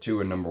love number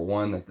 2 and number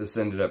 1, that this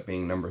ended up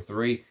being number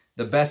 3.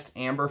 The best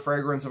amber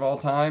fragrance of all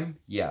time?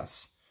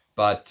 Yes.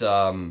 But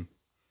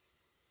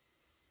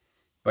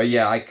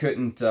yeah, I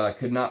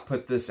could not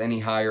put this any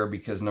higher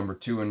because number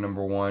 2 and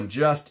number 1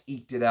 just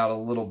eked it out a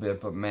little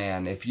bit. But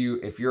man, if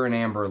you're an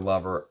amber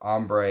lover,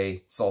 Ambre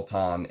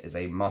Sultan is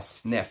a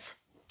must sniff.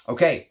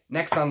 Okay,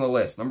 next on the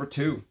list, number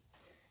 2.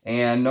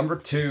 And number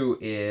 2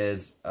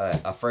 is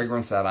a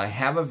fragrance that I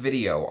have a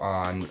video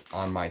on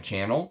my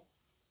channel.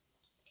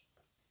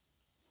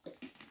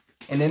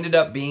 And ended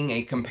up being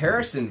a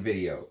comparison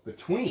video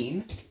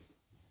between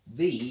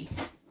the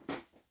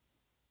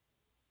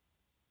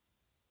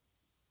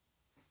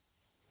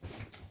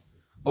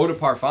Eau de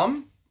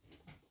Parfum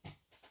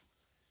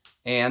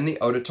and the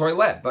Eau de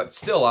Toilette. But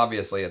still,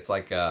 obviously, it's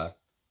like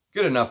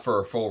good enough for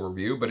a full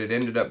review, but it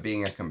ended up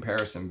being a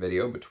comparison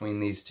video between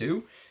these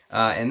two.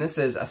 And this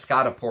is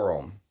Escada Pour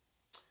Homme.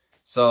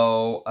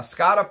 So,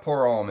 Escada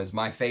Pour Homme is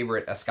my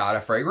favorite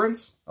Escada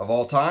fragrance of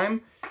all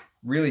time.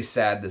 Really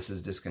sad this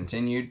is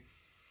discontinued.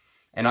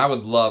 And I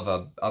would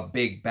love a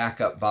big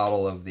backup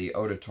bottle of the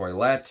Eau de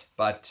Toilette,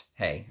 but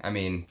hey, I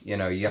mean, you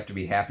know, you have to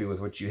be happy with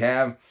what you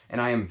have, and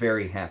I am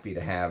very happy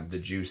to have the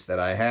juice that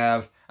I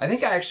have. I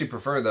think I actually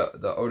prefer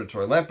the Eau de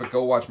Toilette, but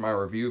go watch my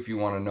review if you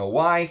want to know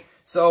why.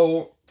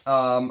 So,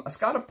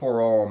 Escada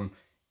pour Homme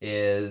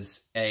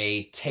is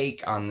a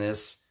take on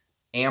this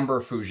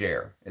Amber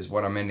Fougere, is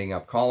what I'm ending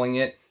up calling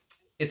it.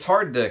 It's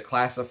hard to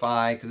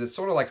classify, because it's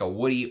sort of like a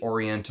woody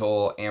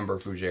oriental Amber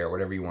Fougere,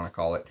 whatever you want to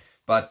call it,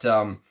 but,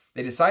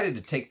 they decided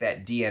to take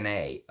that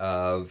DNA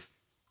of,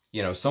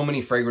 you know, so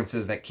many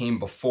fragrances that came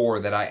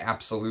before that I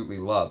absolutely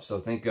love. So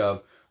think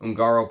of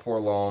Ungaro pour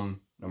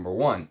L'Homme,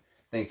 #1.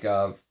 Think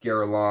of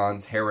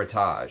Guerlain's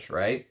Heritage,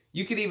 right?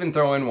 You could even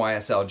throw in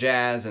YSL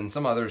Jazz and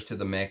some others to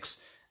the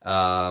mix.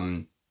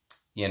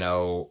 You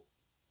know,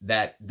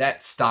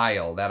 that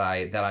style that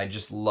I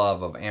just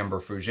love of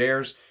Amber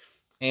Fougeres.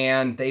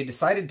 And they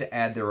decided to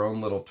add their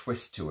own little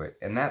twist to it.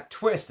 And that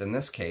twist, in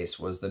this case,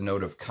 was the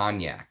note of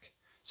cognac.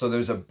 So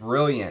there's a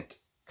brilliant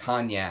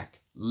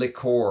cognac,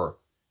 liqueur,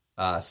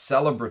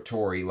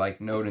 celebratory-like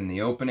note in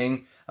the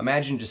opening.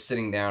 Imagine just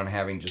sitting down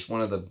having just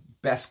one of the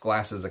best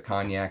glasses of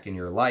cognac in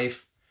your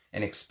life.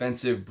 An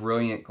expensive,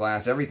 brilliant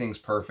glass. Everything's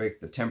perfect.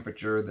 The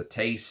temperature, the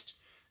taste,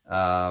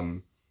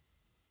 the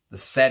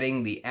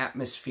setting, the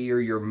atmosphere,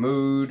 your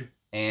mood.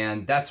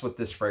 And that's what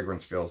this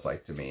fragrance feels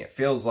like to me. It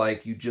feels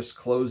like you just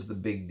closed the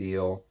big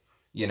deal.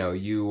 You know,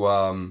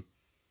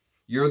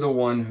 you're the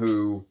one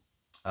who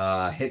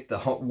hit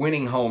the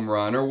winning home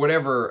run, or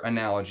whatever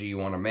analogy you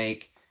want to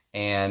make,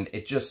 and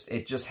it just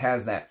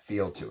has that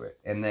feel to it.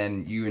 And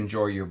then you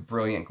enjoy your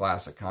brilliant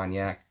glass of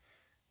cognac.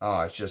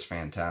 Oh, it's just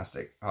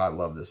fantastic. Oh, I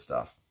love this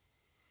stuff.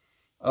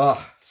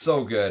 Oh,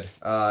 so good.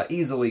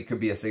 Easily could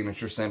be a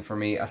signature scent for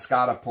me.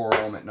 Escada pour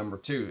Homme at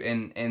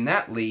 #2, and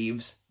that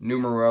leaves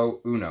numero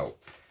uno.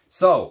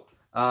 So,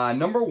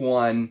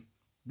 #1.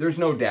 There's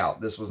no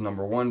doubt this was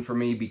 #1 for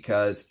me,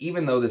 because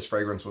even though this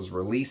fragrance was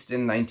released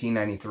in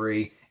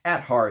 1993,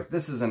 at heart,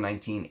 this is a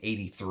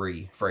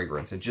 1983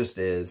 fragrance. It just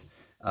is.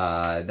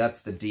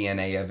 That's the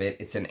DNA of it.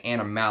 It's an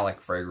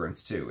animalic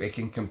fragrance, too. It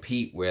can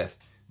compete with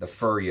the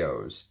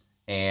Furios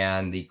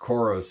and the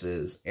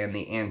Koroses and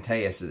the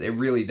Antaises. It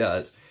really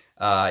does.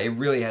 It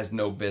really has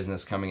no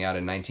business coming out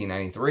in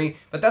 1993.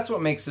 But that's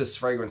what makes this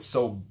fragrance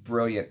so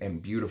brilliant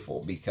and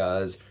beautiful,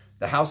 because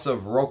the House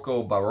of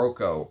Rocco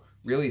Barocco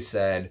really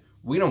said,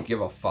 we don't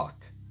give a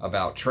fuck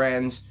about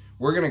trends.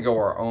 We're going to go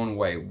our own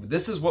way.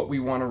 This is what we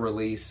want to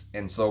release,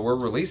 and so we're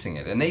releasing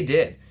it. And they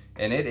did.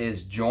 And it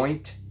is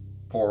Joint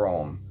pour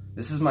Homme.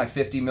 This is my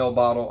 50 ml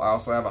bottle. I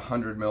also have a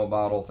 100 ml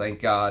bottle, thank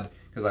God,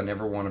 because I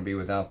never want to be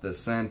without this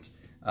scent.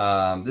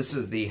 This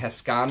is the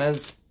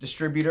Hescana's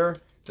distributor.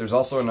 There's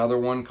also another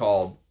one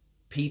called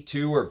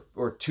P2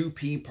 or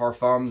 2P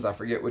Parfums. I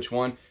forget which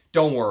one.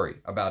 Don't worry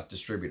about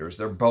distributors.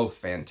 They're both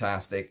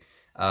fantastic.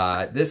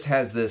 This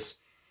has this...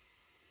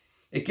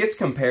 It gets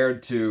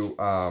compared to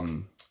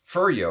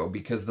Furio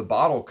because the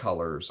bottle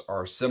colors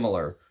are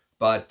similar,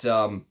 but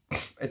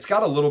it's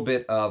got a little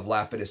bit of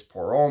Lapidus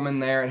pour Homme in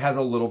there. It has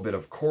a little bit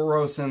of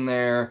Koros in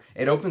there.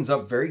 It opens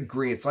up very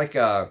green. It's like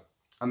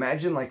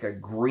imagine like a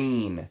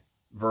green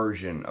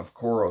version of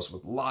Koros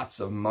with lots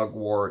of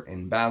mugwort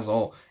and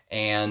basil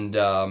and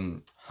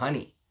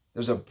honey.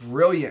 There's a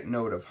brilliant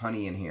note of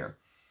honey in here.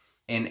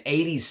 An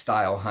 80s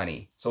style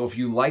honey. So if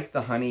you like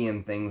the honey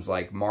in things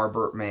like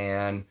Marbert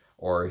Man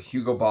or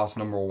Hugo Boss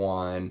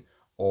 #1,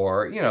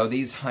 or, you know,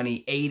 these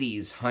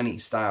 80s honey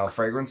style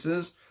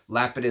fragrances,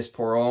 Lapidus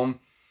pour Homme,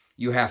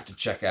 you have to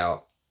check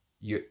out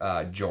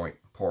Joint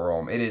pour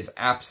Homme. It is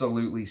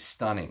absolutely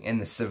stunning. And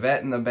the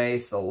civet in the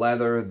base, the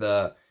leather,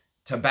 the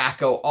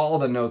tobacco, all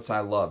the notes I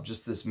love.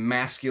 Just this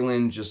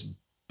masculine, just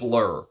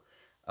blur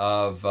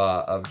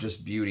of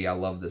just beauty. I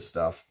love this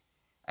stuff.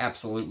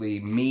 Absolutely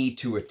me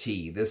to a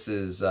T. This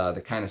is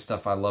the kind of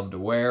stuff I love to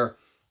wear.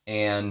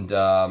 And,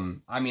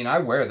 I mean, I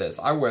wear this.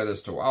 I'll wear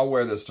this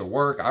to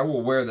work. I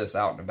will wear this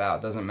out and about.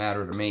 It doesn't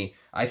matter to me.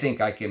 I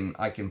think I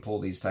can pull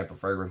these type of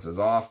fragrances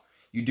off.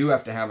 You do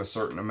have to have a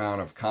certain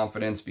amount of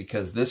confidence,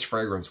 because this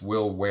fragrance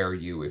will wear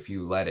you if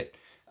you let it.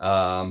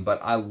 But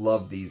I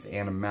love these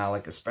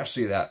animalic,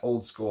 especially that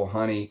old school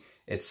honey.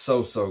 It's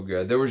so, so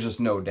good. There was just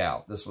no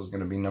doubt this was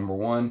going to be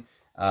 #1.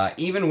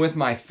 Even with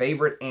my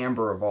favorite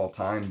amber of all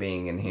time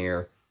being in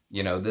here,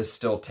 you know, this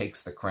still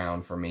takes the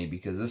crown for me,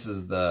 because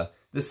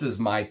this is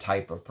my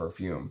type of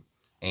perfume.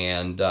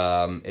 And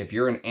if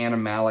you're an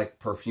animalic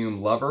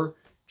perfume lover,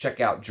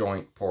 check out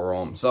Joint pour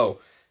Homme. So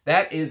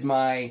that is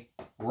my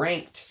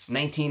ranked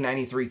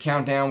 1993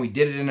 countdown. We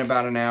did it in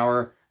about an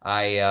hour.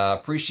 I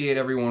appreciate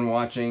everyone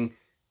watching.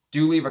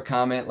 Do leave a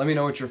comment. Let me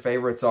know what your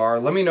favorites are.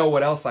 Let me know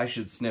what else I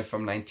should sniff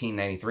from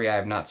 1993 I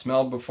have not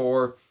smelled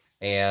before.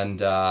 And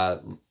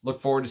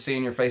look forward to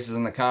seeing your faces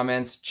in the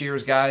comments.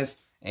 Cheers, guys,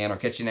 and I'll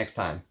catch you next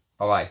time.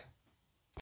 Bye-bye.